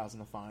AJ Styles in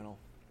the final.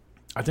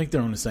 I think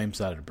they're on the same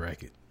side of the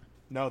bracket.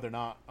 No, they're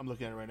not. I'm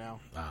looking at it right now.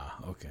 Ah,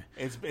 okay.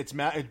 It's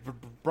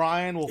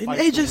Bryan will Isn't fight.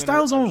 AJ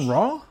Styles on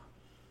Raw?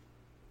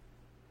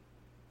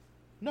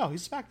 No,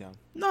 he's SmackDown.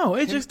 No,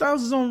 AJ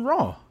Styles is on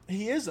Raw.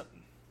 He is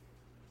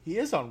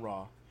on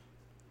Raw.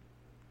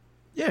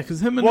 Yeah,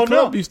 because him and the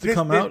club used to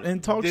come out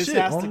and talk shit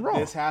on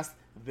Raw.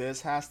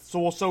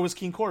 So is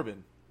King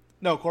Corbin.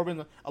 No,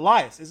 Corbin.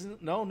 Elias.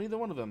 Isn't. No, neither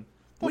one of them.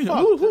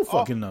 Who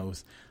fucking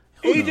knows?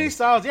 AJ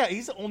Styles, yeah,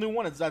 he's the only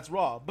one that's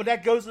Raw. But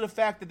that goes to the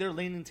fact that they're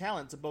leaning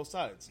talent to both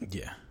sides.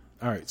 Yeah.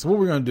 All right, so what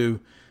we're going to do,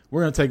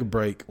 we're going to take a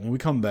break. When we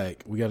come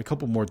back, we got a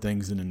couple more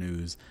things in the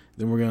news.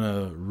 Then we're going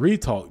to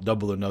re-talk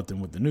Double or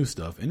Nothing with the new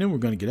stuff. And then we're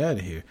going to get out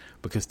of here.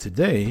 Because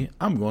today,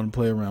 I'm going to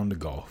play around the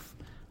golf.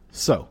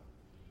 So,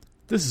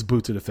 this is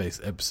Boot to the Face,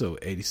 episode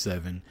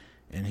 87.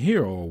 And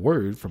here are a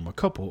word from a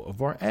couple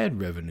of our ad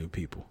revenue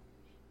people.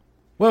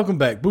 Welcome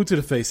back, Boot to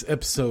the Face,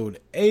 episode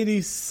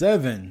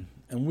 87.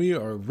 And we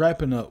are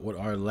wrapping up with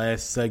our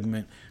last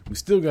segment. We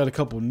still got a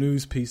couple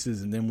news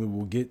pieces, and then we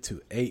will get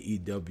to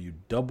AEW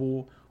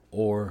Double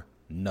or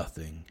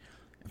Nothing.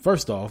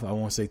 First off, I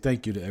want to say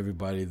thank you to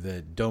everybody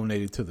that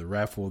donated to the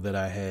raffle that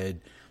I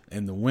had,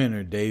 and the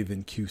winner, Dave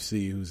in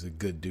QC, who's a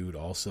good dude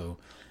also.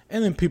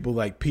 And then people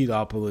like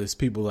Peteopolis,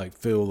 people like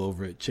Phil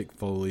over at Chick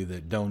Foley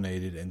that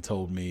donated and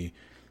told me,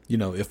 you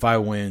know, if I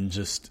win,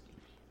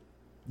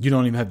 you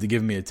don't even have to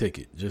give me a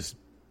ticket. Just,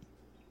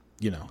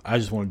 I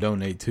just want to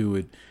donate to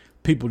it.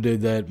 People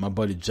did that. My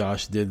buddy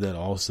Josh did that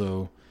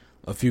also.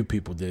 A few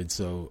people did.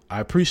 So I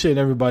appreciate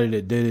everybody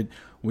that did it.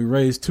 We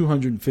raised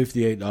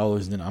 $258,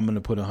 and then I'm going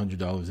to put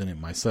 $100 in it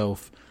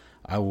myself.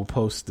 I will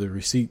post the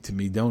receipt to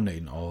me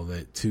donating all of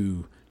that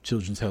to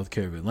Children's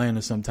Healthcare of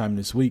Atlanta sometime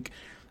this week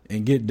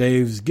and get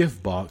Dave's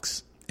gift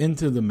box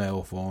into the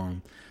mail for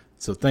him.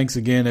 So thanks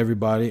again,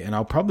 everybody. And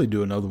I'll probably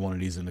do another one of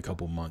these in a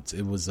couple months.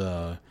 It was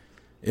a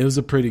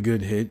pretty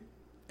good hit.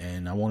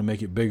 And I want to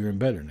make it bigger and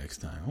better next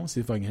time. I want to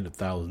see if I can hit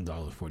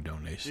 $1,000 for a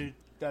donation. Dude,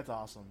 that's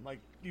awesome. Like,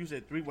 you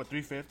said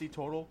 $350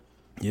 total?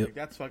 Yep. Like,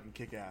 that's fucking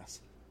kick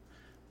ass.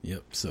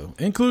 Yep. So,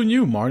 including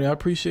you, Marty. I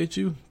appreciate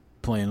you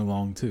playing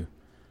along too.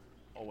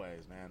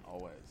 Always, man.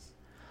 Always.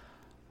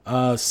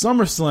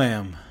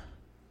 SummerSlam.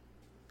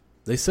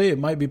 They say it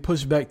might be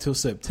pushed back till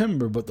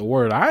September, but the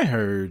word I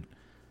heard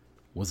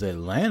was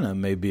Atlanta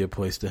may be a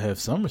place to have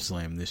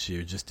SummerSlam this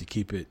year just to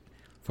keep it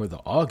for the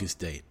August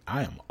date.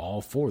 I am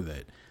all for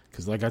that.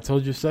 Because like I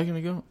told you a second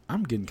ago,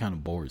 I'm getting kind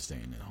of bored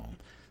staying at home.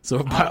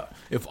 So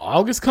if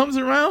August comes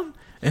around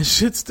and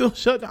shit's still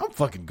shut down, I'm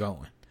fucking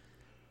going.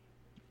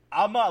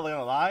 I'm not going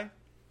to lie.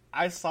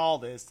 I saw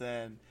this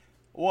and,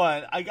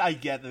 one, I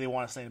get that they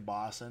want to stay in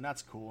Boston.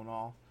 That's cool and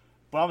all.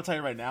 But I'm going to tell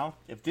you right now,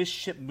 if this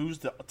ship moves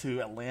to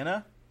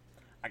Atlanta,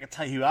 I can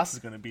tell you who else is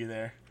going to be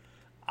there.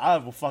 I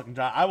will fucking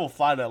drive. I will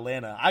fly to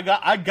Atlanta.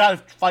 I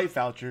got flight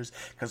vouchers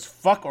because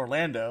fuck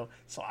Orlando.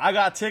 So I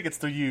got tickets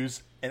to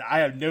use. And I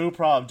have no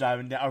problem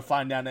driving down or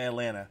flying down to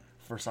Atlanta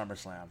for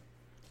SummerSlam.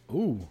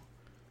 Ooh.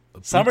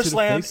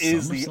 SummerSlam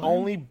is the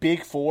only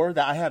Big Four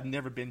that I have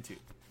never been to.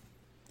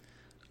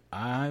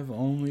 I've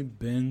only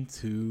been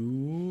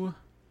to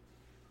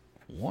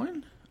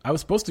one. I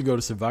was supposed to go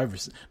to Survivor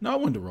Series. No, I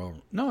went to Raw.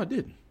 No, I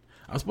didn't.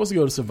 I was supposed to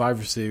go to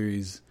Survivor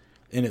Series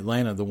in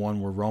Atlanta, the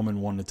one where Roman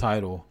won the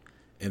title,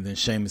 and then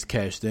Sheamus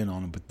cashed in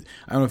on him. But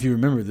I don't know if you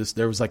remember this.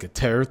 There was like a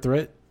terror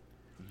threat,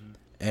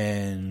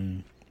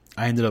 and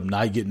I ended up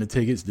not getting the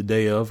tickets the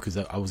day of because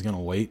I was going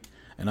to wait,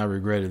 and I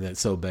regretted that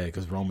so bad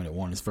because Roman had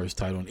won his first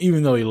title. And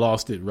even though he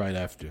lost it right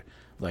after,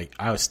 like,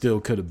 I still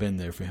could have been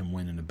there for him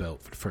winning the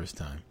belt for the first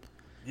time.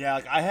 Yeah,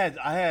 like I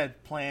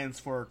had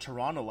plans for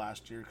Toronto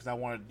last year because I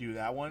wanted to do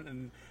that one,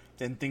 and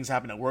then things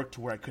happened at work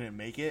to where I couldn't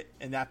make it,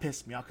 and that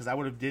pissed me off because I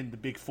would have did the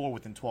Big Four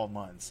within 12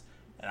 months.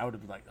 And I would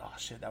have been like, oh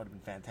shit, that would have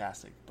been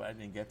fantastic, but I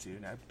didn't get to,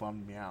 and that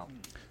bummed me out.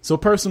 So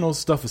personal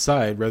stuff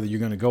aside, whether you're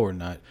going to go or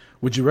not,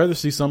 would you rather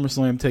see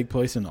SummerSlam take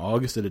place in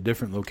August at a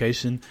different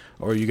location,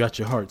 or you got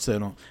your heart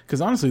set on?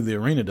 Because honestly, the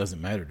arena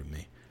doesn't matter to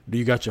me. Do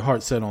you got your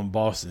heart set on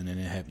Boston and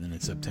it happening in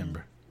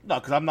September? No,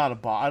 because I'm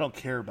not I don't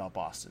care about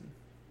Boston.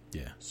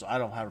 Yeah. So I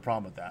don't have a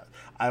problem with that.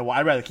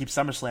 I'd rather keep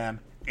SummerSlam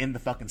in the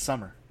fucking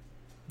summer.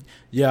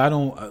 Yeah, I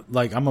don't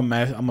like.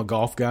 I'm a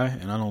golf guy,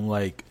 and I don't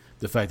like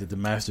the fact that the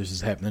Masters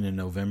is happening in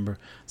November.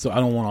 So I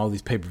don't want all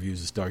these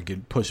pay-per-views to start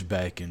getting pushed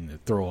back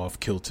and throw off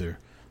kilter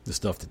the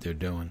stuff that they're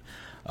doing.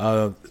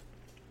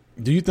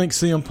 Do you think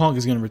CM Punk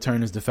is going to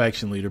return as the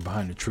faction leader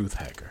behind the Truth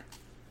Hacker?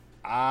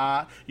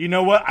 You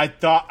know what?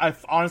 I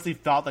honestly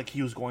thought like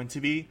he was going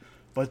to be,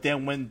 but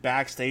then when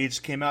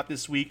Backstage came out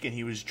this week and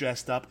he was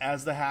dressed up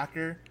as the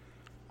hacker,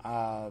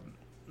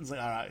 it's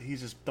like, all right,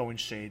 he's just throwing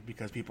shade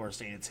because people are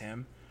saying it's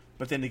him.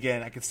 But then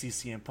again, I could see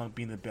CM Punk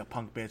being the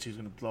punk bitch who's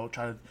going to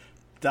try to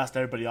dust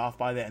everybody off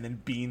by that, and then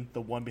being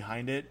the one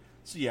behind it.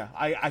 So yeah,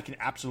 I can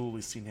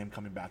absolutely see him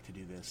coming back to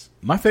do this.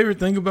 My favorite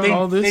thing about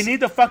all this, they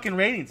need the fucking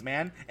ratings,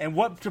 man. And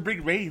what to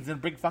bring ratings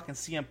and bring fucking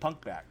CM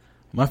Punk back.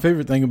 My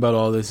favorite thing about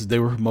all this is they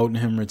were promoting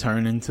him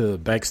returning to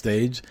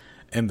Backstage,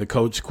 and the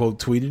coach quote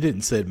tweeted it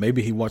and said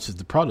maybe he watches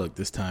the product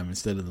this time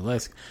instead of the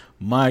last.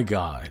 My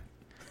God.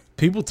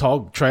 People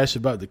talk trash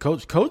about the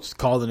coach. Coach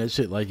calling that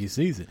shit like he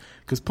sees it.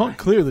 Because Punk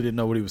clearly didn't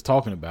know what he was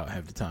talking about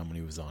half the time when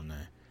he was on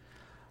there.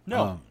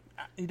 No,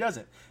 he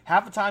doesn't.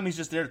 Half the time he's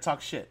just there to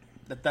talk shit.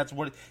 That's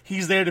what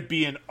he's there to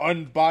be an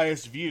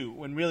unbiased view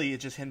when really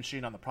it's just him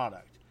shitting on the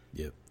product.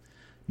 Yep.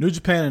 New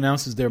Japan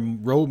announces their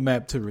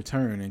roadmap to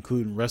return,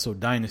 including Wrestle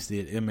Dynasty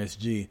at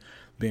MSG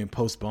being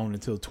postponed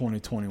until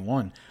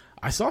 2021.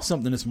 I saw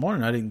something this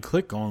morning. I didn't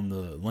click on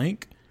the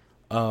link.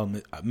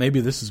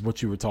 Maybe this is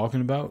what you were talking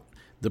about.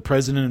 The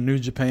president of New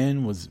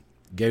Japan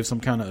gave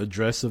some kind of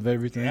address of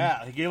everything.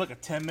 Yeah, he gave like a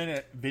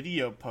 10-minute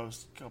video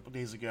post a couple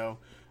days ago.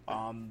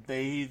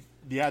 He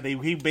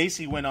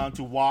basically went on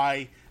to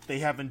why they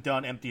haven't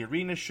done empty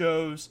arena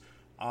shows.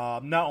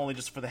 Not only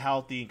just for the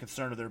healthy and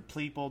concern of their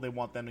people, they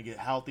want them to get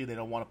healthy. They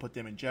don't want to put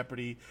them in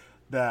jeopardy.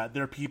 That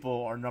their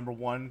people are number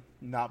one,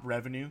 not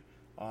revenue.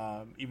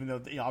 Even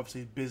though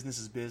obviously business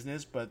is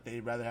business, but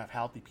they'd rather have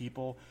healthy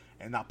people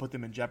and not put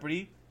them in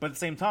jeopardy. But at the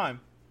same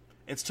time,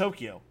 it's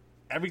Tokyo.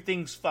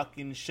 Everything's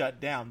fucking shut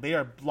down. They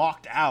are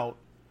blocked out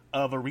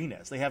of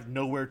arenas. They have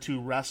nowhere to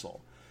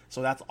wrestle.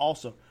 So that's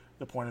also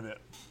the point of it.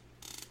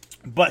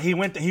 But he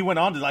went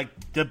on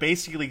to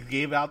basically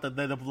gave out the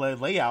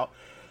layout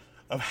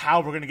of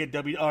how we're going to get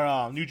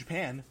New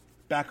Japan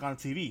back on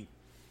TV.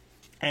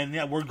 And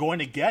yeah, we're going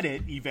to get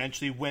it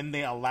eventually when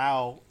they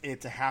allow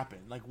it to happen.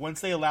 Like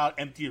once they allow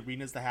empty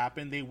arenas to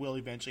happen, they will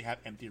eventually have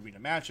empty arena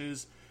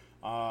matches.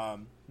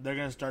 They're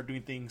going to start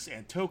doing things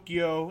in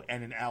Tokyo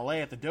and in LA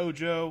at the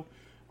dojo.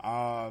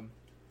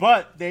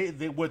 But they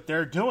what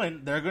they're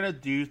doing, they're going to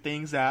do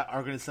things that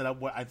are going to set up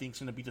what I think is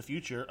going to be the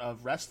future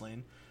of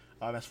wrestling,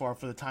 as far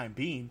for the time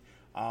being.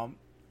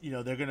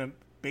 They're going to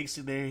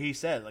basically, he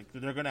said, like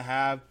they're going to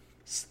have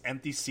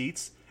empty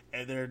seats,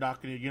 and you're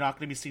not going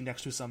to be sitting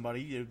next to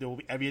somebody.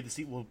 Every other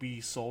seat will be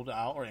sold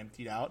out or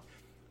emptied out.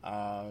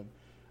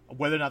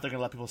 Whether or not they're going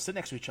to let people sit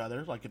next to each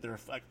other, like if they're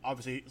like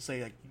obviously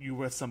say like you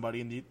with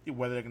somebody, and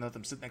whether they're going to let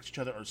them sit next to each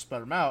other or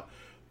spread them out.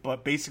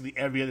 But basically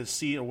every other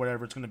seat or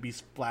whatever, it's going to be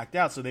blacked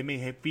out. So they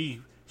may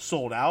be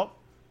sold out,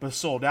 but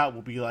sold out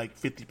will be like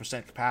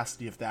 50%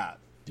 capacity of that.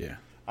 Yeah.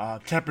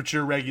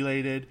 Temperature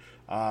regulated,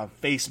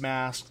 face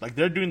masks. Like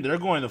they're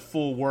going to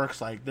full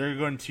works. Like they're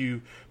going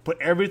to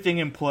put everything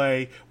in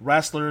play.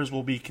 Wrestlers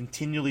will be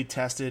continually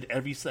tested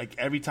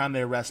every time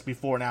they rest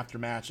before and after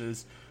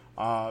matches.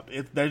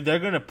 They're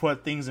going to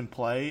put things in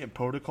play and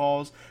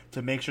protocols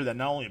to make sure that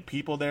not only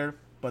people there,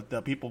 but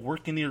the people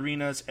working the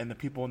arenas and the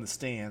people in the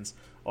stands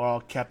are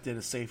all kept in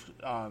a safe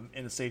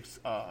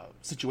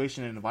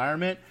situation and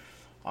environment.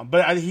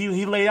 But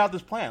he laid out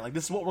this plan. Like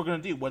this is what we're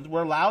going to do. When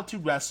we're allowed to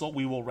wrestle,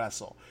 we will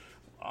wrestle.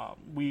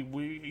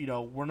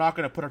 We're not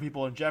going to put our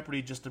people in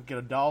jeopardy just to get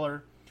a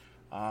dollar.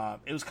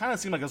 It was kind of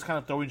seemed like it was kind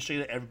of throwing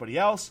shade at everybody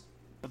else,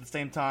 but at the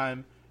same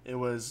time, it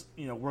was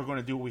we're going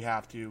to do what we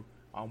have to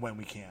when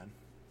we can.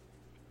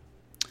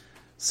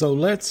 So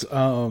let's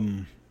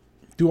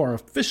do our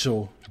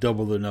official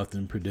Double or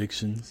Nothing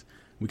predictions.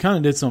 We kind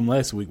of did some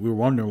last week. We were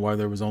wondering why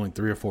there was only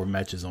 3 or 4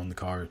 matches on the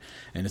card,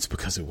 and it's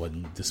because it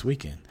wasn't this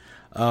weekend.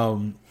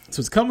 So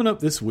it's coming up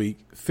this week,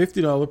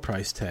 $50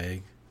 price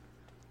tag.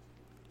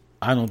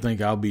 I don't think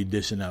I'll be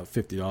dishing out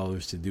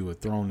 $50 to do a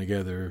thrown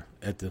together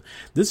at the.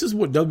 This is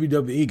what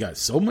WWE got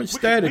so much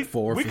static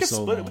for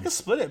so long. We could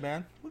split it,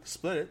 man. We could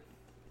split it.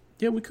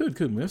 Yeah, we could,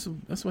 couldn't we?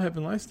 That's what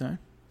happened last time.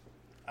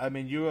 I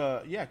mean,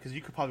 because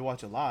you could probably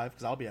watch it live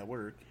because I'll be at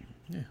work.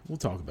 Yeah, we'll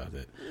talk about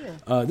that.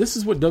 Yeah. This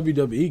is what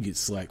WWE gets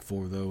slack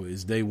for, though,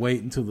 is they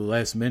wait until the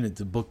last minute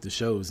to book the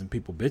shows and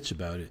people bitch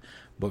about it.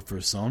 But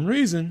for some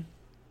reason,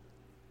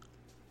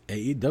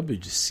 AEW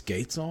just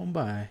skates on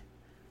by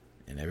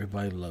and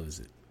everybody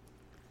loves it.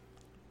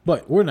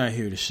 But we're not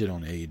here to shit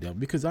on AEW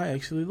because I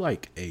actually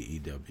like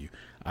AEW.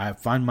 I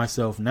find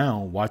myself now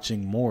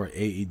watching more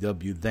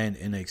AEW than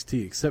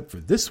NXT, except for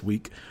this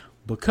week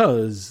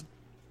because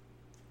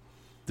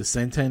the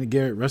Santana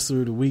Garrett Wrestler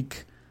of the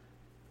Week,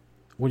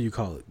 what do you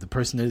call it? The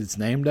person that it's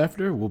named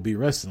after will be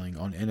wrestling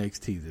on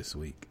NXT this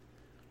week.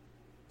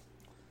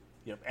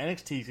 Yep,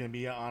 NXT is going to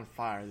be on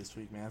fire this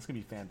week, man. It's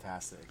going to be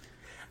fantastic.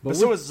 But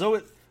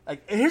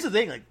Like, here's the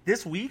thing: like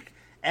this week,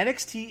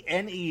 NXT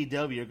and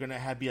AEW are going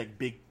to be like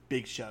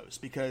big shows.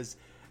 Because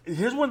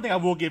here's one thing I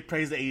will give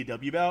praise to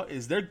AEW about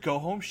is their go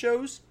home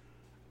shows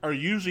are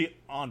usually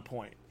on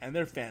point and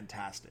they're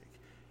fantastic.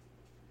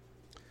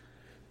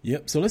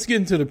 Yep. So let's get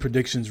into the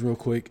predictions real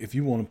quick. If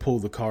you want to pull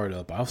the card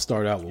up, I'll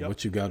start out with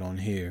what you got on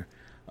here.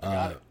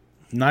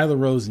 Nyla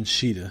Rose and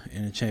Sheeta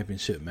in a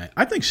championship match.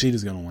 I think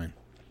Sheeta's going to win.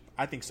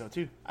 I think so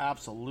too.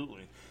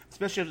 Absolutely.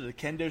 Especially after the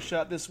kendo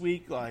shot this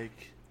week.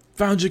 Like,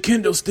 found your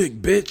kendo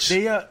stick, bitch.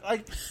 They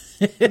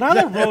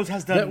Nyla Rose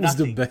has done that was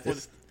nothing. The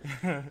best.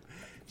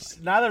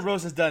 Nyla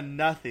Rose has done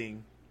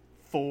nothing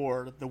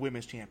for the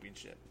women's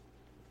championship.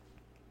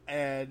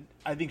 And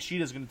I think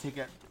Sheeta's going to take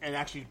it and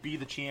actually be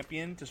the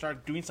champion to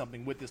start doing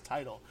something with this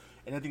title.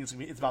 And I think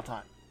it's about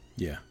time.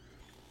 Yeah.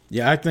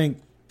 Yeah, I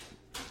think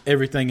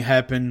everything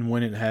happened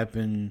when it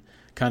happened,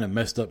 kind of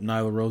messed up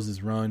Nyla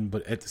Rose's run.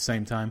 But at the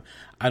same time,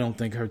 I don't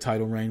think her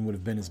title reign would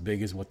have been as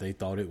big as what they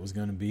thought it was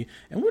going to be.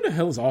 And where the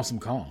hell is Awesome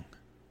Kong?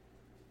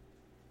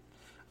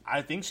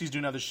 I think she's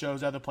doing other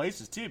shows other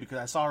places, too, because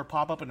I saw her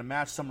pop up in a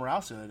match somewhere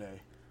else the other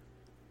day.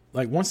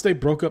 Like, once they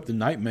broke up the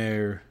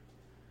Nightmare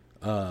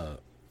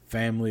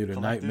family or the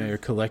Nightmare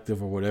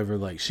Collective or whatever,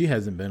 like, she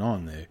hasn't been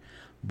on there.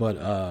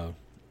 But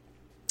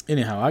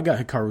anyhow, I got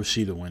Hikaru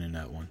Shida winning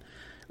that one.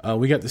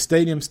 We got the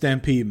Stadium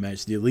Stampede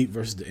match, the Elite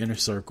versus the Inner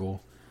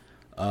Circle.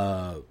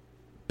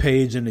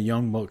 Paige and the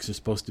Young Bucks are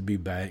supposed to be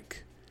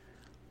back.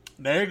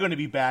 They're going to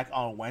be back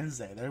on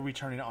Wednesday. They're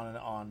returning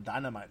on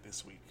Dynamite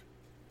this week.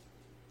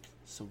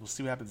 So we'll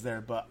see what happens there.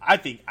 But I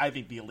think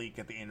the Elite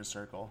get the Inner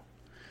Circle.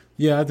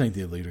 Yeah, I think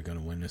the Elite are going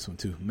to win this one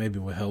too. Maybe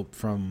with help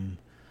from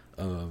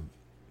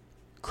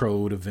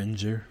Crowed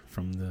Avenger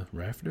from the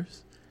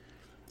rafters.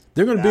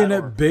 They're going to be in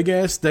that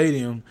big-ass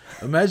stadium.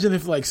 Imagine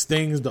if, like,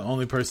 Sting's the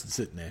only person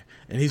sitting there.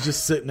 And he's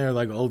just sitting there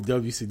like old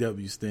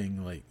WCW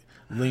Sting, like,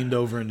 leaned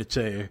over in the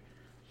chair.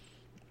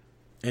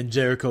 And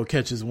Jericho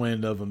catches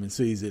wind of him and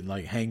sees it. And,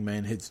 like,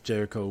 Hangman hits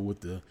Jericho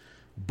with the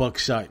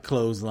buckshot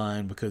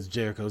clothesline because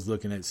Jericho's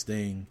looking at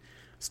Sting.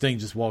 Sting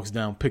just walks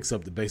down, picks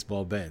up the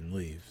baseball bat, and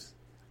leaves.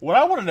 What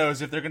I want to know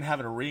is if they're going to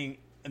have a ring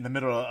in the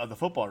middle of the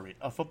football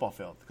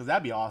field. Because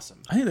that'd be awesome.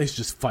 I think they should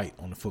just fight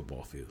on the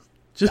football field.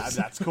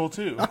 That's cool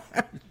too.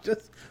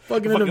 Just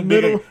fucking in the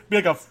middle. Be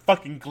like a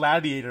fucking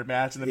gladiator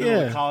match in the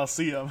middle of the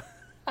Coliseum.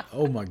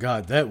 Oh my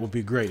god, that would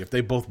be great if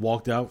they both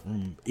walked out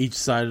from each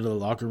side of the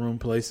locker room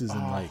places and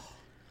like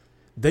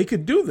they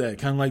could do that,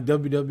 kind of like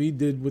WWE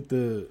did with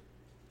the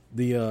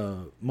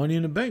Money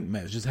in the Bank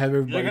match. Just have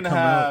everybody come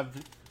out.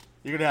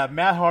 You're gonna have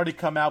Matt Hardy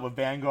come out with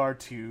Vanguard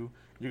 2.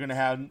 You're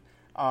gonna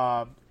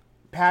have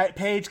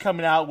Paige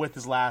coming out with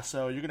his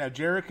lasso. You're gonna have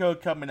Jericho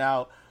coming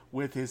out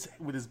with his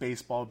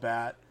baseball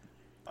bat.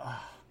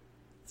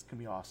 It's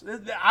gonna be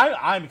awesome.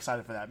 I'm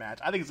excited for that match.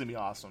 I think it's gonna be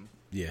awesome.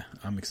 Yeah,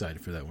 I'm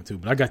excited for that one too.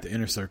 But I got the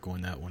Inner Circle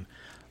in that one.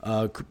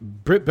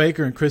 Britt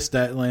Baker and Chris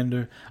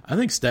Statlander. I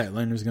think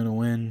Statlander's gonna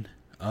win.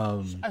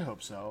 I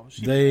hope so.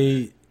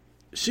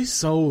 She's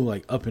so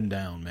like up and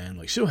down, man.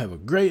 Like she'll have a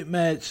great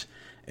match,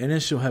 and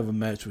then she'll have a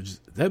match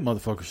which that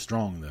motherfucker's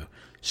strong though.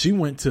 She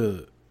went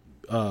to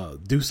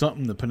do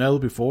something to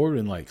Penelope Ford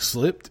and like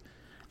slipped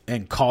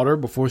and caught her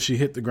before she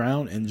hit the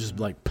ground and just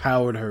like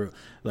powered her.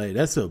 Like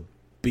that's a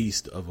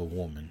beast of a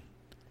woman.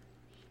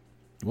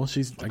 Well,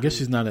 I guess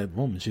she's not a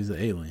woman. She's an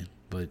alien.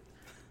 But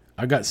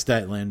I got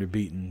Statlander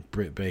beating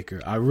Britt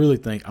Baker. I really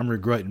think I'm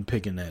regretting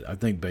picking that. I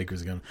think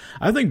Baker's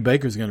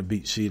gonna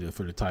beat Sheeta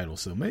for the title.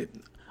 So maybe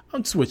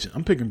I'm switching.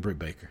 I'm picking Britt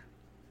Baker.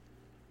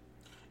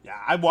 Yeah,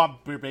 I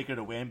want Britt Baker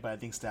to win, but I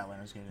think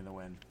Statlander's getting the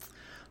win.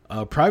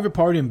 Private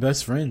Party and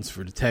Best Friends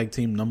for the tag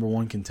team number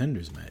 1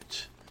 contenders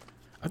match.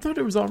 I thought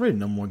there was already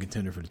number 1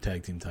 contender for the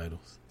tag team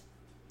titles.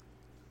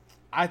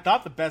 I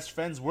thought the Best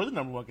Friends were the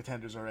number 1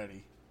 contenders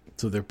already.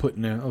 So they're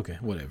putting there. Okay,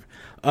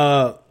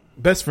 whatever.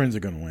 Best Friends are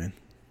going to win.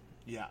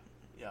 Yeah.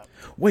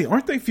 Wait,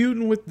 aren't they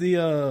feuding with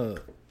the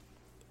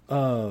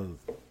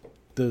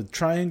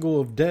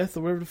Triangle of Death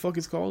or whatever the fuck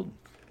it's called?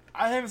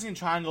 I haven't seen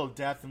Triangle of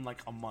Death in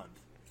like a month.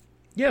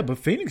 Yeah, but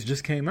Phoenix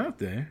just came out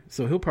there,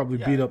 so he'll probably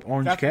beat up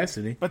Orange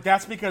Cassidy. But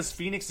that's because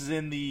Phoenix is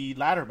in the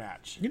ladder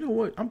match. You know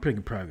what? I'm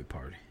picking Private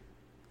Party.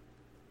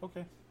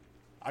 Okay.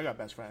 I got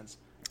Best Friends.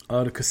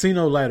 The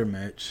Casino ladder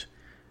match.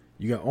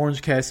 You got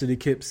Orange Cassidy,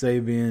 Kip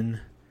Sabian,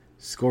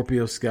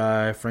 Scorpio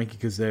Sky, Frankie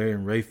Kazarian,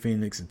 and Ray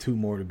Phoenix, and 2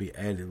 more to be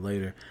added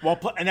later. Well,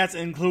 and that's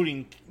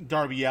including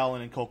Darby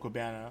Allin and Colt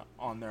Cabana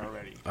on there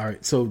already. All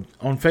right, so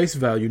on face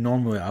value,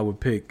 normally I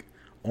would pick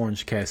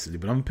Orange Cassidy,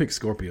 but I'm gonna pick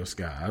Scorpio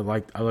Sky. I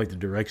like the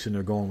direction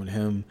they're going with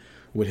him,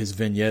 with his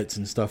vignettes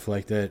and stuff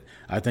like that.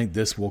 I think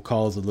this will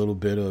cause a little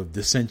bit of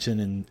dissension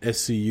in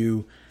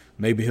SCU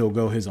Maybe he'll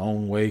go his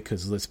own way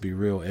because let's be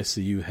real,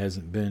 SCU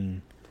hasn't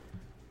been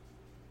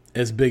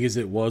as big as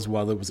it was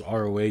while it was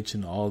ROH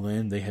and All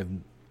In. They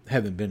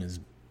haven't been as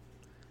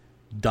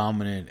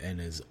dominant and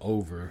as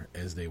over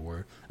as they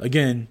were.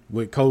 Again,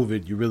 with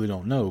COVID, you really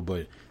don't know,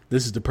 but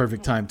this is the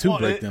perfect time to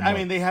break them up. I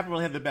mean, they haven't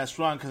really had the best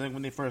run because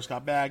when they first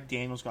got back,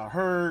 Daniels got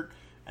hurt,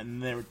 and then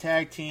they were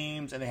tag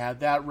teams, and they had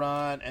that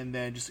run, and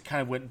then just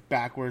kind of went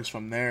backwards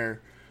from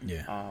there.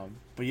 Yeah.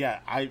 But yeah,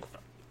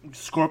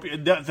 Scorpio.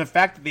 The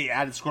fact that they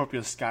added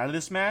Scorpio Sky to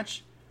this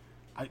match,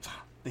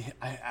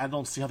 I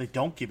don't see how they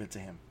don't give it to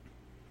him.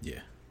 Yeah.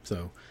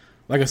 So,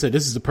 like I said,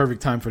 this is the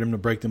perfect time for them to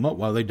break them up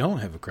while they don't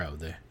have a crowd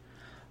there.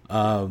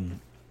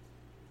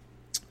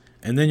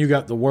 And then you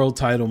got the world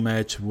title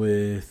match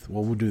with.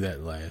 Well, we'll do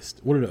that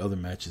last. What are the other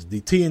matches? The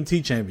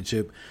TNT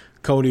Championship,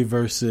 Cody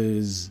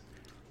versus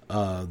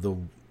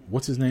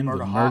what's his name?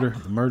 The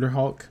Murder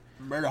Hawk.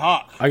 Murder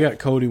Hawk. I got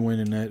Cody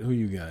winning that. Who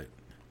you got?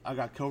 I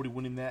got Cody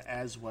winning that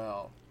as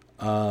well.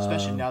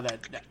 Especially now that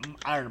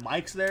Iron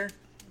Mike's there.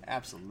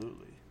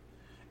 Absolutely.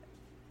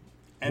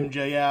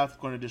 MJF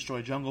going to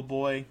destroy Jungle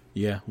Boy.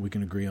 Yeah, we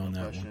can agree on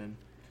that one.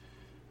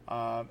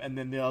 And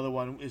then the other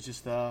one is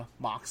just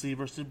Moxley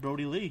versus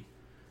Brody Lee.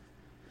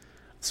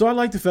 So I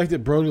like the fact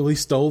that Brody Lee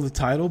stole the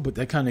title, but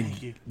that kind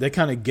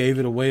of gave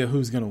it away of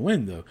who's going to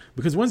win, though.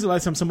 Because when's the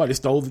last time somebody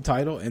stole the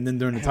title and then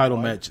during the title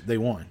match they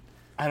won?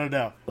 I don't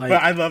know. But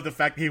I love the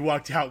fact that he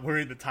walked out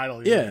wearing the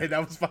title. Yeah.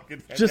 That was fucking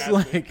fantastic. Just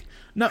like,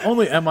 not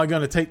only am I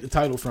going to take the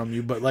title from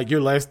you, but like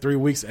your last 3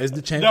 weeks as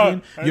the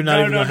champion, you're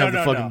not even going to have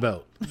the fucking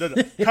belt. No.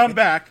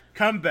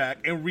 Come back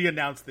and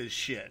re-announce this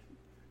shit.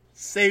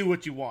 Say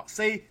what you want.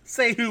 Say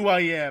who I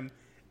am,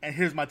 and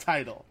here's my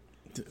title.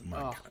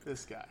 God.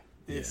 This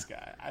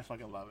guy. I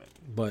fucking love it.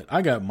 But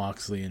I got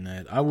Moxley in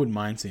that. I wouldn't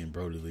mind seeing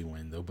Brody Lee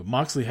win, though. But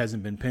Moxley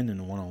hasn't been pinned in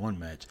a one-on-one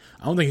match.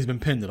 I don't think he's been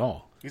pinned at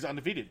all. He's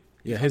undefeated.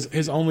 Yeah,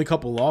 his only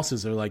couple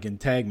losses are like in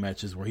tag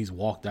matches where he's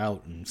walked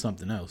out and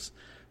something else.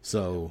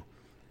 So,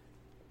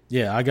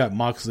 yeah, I got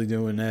Moxley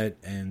doing that,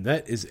 and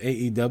that is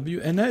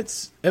AEW, and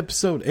that's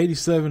episode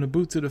 87 of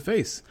Boot to the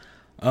Face.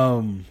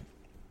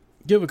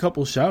 Give a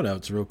couple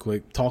shout-outs real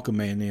quick.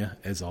 Talkamania,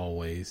 as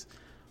always.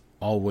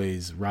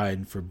 Always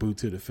riding for Boot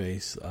to the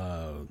Face.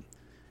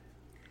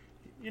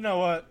 You know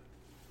what?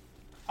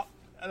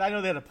 I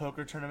know they had a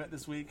poker tournament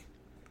this week,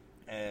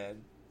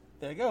 and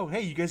there you go.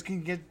 Hey, you guys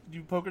can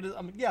do poker.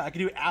 Yeah, I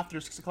can do it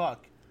after 6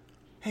 o'clock.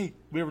 Hey,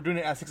 we were doing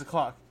it at 6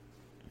 o'clock.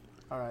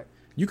 All right.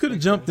 You could have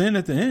jumped in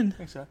at the end. I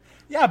think so.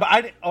 Yeah, but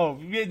I didn't. Oh,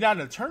 not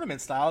in a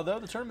tournament style though.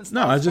 The tournament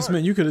style. No, I just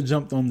meant you could have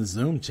jumped on the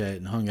Zoom chat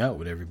and hung out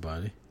with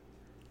everybody.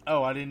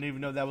 Oh, I didn't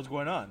even know that was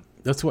going on.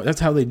 That's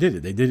how they did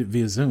it. They did it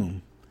via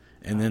Zoom,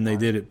 and then they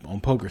did it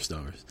on Poker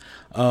Stars.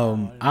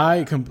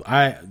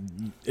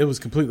 It was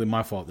completely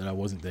my fault that I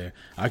wasn't there.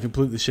 I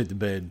completely shit the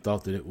bed and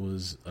thought that it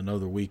was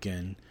another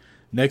weekend.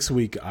 Next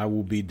week, I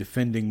will be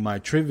defending my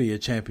trivia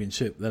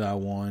championship that I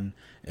won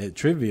at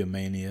Trivia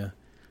Mania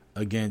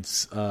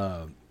against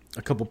a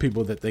couple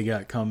people that they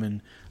got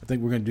coming. I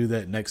think we're going to do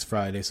that next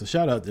Friday. So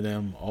shout out to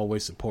them,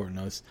 always supporting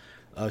us.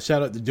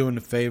 Shout out to Doing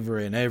the Favor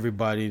and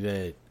everybody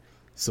that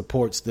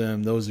supports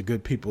them. Those are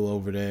good people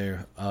over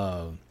there.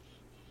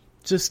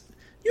 Just,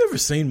 you ever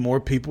seen more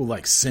people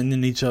like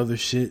sending each other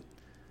shit?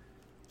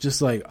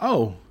 Just like,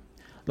 oh,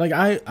 like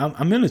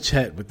I'm in a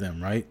chat with them,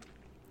 right?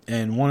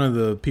 And one of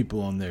the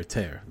people on there,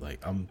 Tara,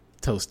 like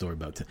tell a story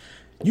about Tara.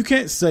 You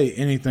can't say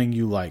anything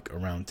you like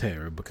around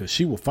Tara because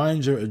she will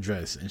find your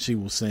address and she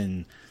will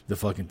send the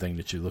fucking thing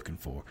that you're looking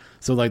for.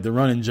 So like the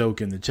running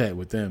joke in the chat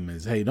with them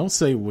is, hey, don't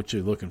say what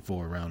you're looking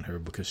for around her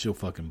because she'll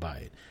fucking buy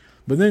it.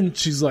 But then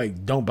she's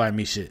like, don't buy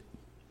me shit.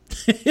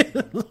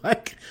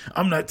 Like,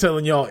 I'm not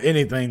telling y'all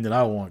anything that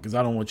I want because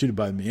I don't want you to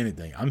buy me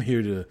anything. I'm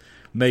here to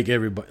make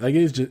everybody, like,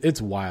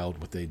 it's wild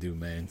what they do,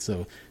 man.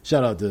 So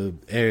shout out to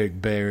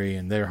Eric Berry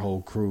and their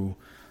whole crew.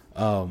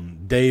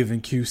 Dave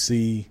and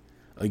QC,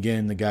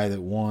 again, the guy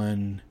that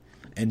won,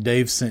 and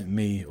Dave sending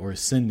me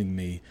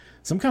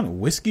some kind of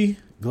whiskey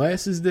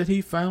glasses that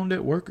he found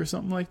at work or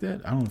something like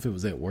that. I don't know if it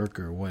was at work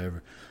or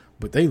whatever,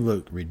 but they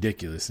looked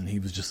ridiculous. And he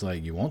was just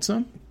like, you want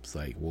some? It's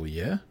like, well,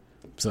 yeah.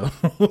 So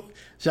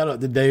shout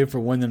out to Dave for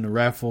winning the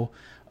raffle.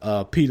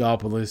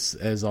 Peteopolis,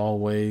 as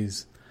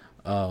always.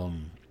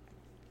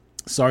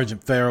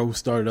 Sergeant Farrow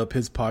started up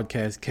his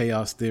podcast,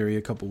 Chaos Theory,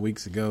 a couple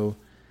weeks ago.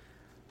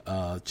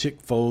 Chick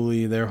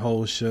Foley, their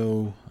whole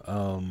show.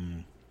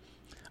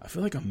 I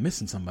feel like I'm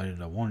missing somebody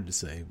that I wanted to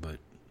say, but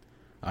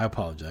I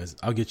apologize.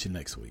 I'll get you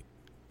next week.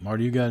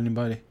 Marty, you got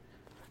anybody?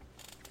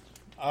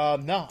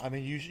 No. I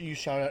mean, you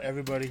shout out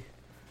everybody,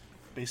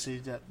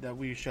 basically, that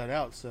we shout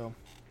out, so.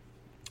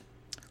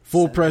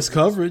 Full press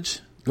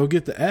coverage. Go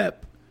get the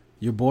app.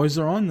 Your boys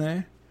are on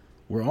there.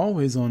 We're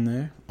always on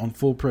there on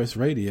Full Press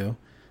Radio.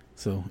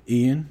 So,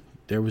 Ian,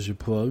 there was your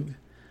plug.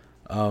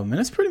 And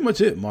that's pretty much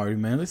it, Marty,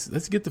 man.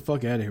 Let's get the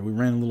fuck out of here. We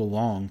ran a little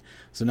long.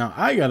 So now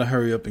I got to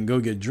hurry up and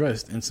go get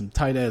dressed in some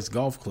tight-ass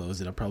golf clothes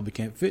that I probably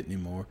can't fit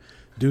anymore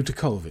due to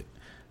COVID.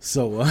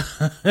 So,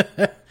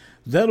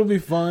 that'll be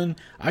fun.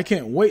 I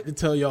can't wait to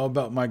tell y'all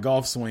about my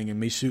golf swing and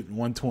me shooting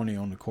 120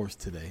 on the course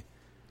today.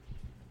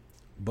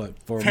 But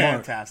for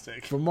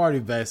fantastic. For Marty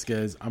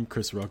Vasquez, I'm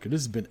Chris Rucker.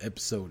 This has been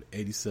episode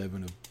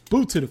 87 of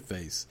Boot to the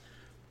Face.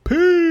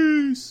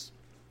 Peace.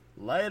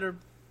 Later.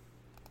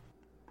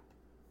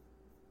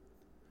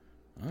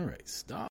 All right, stop.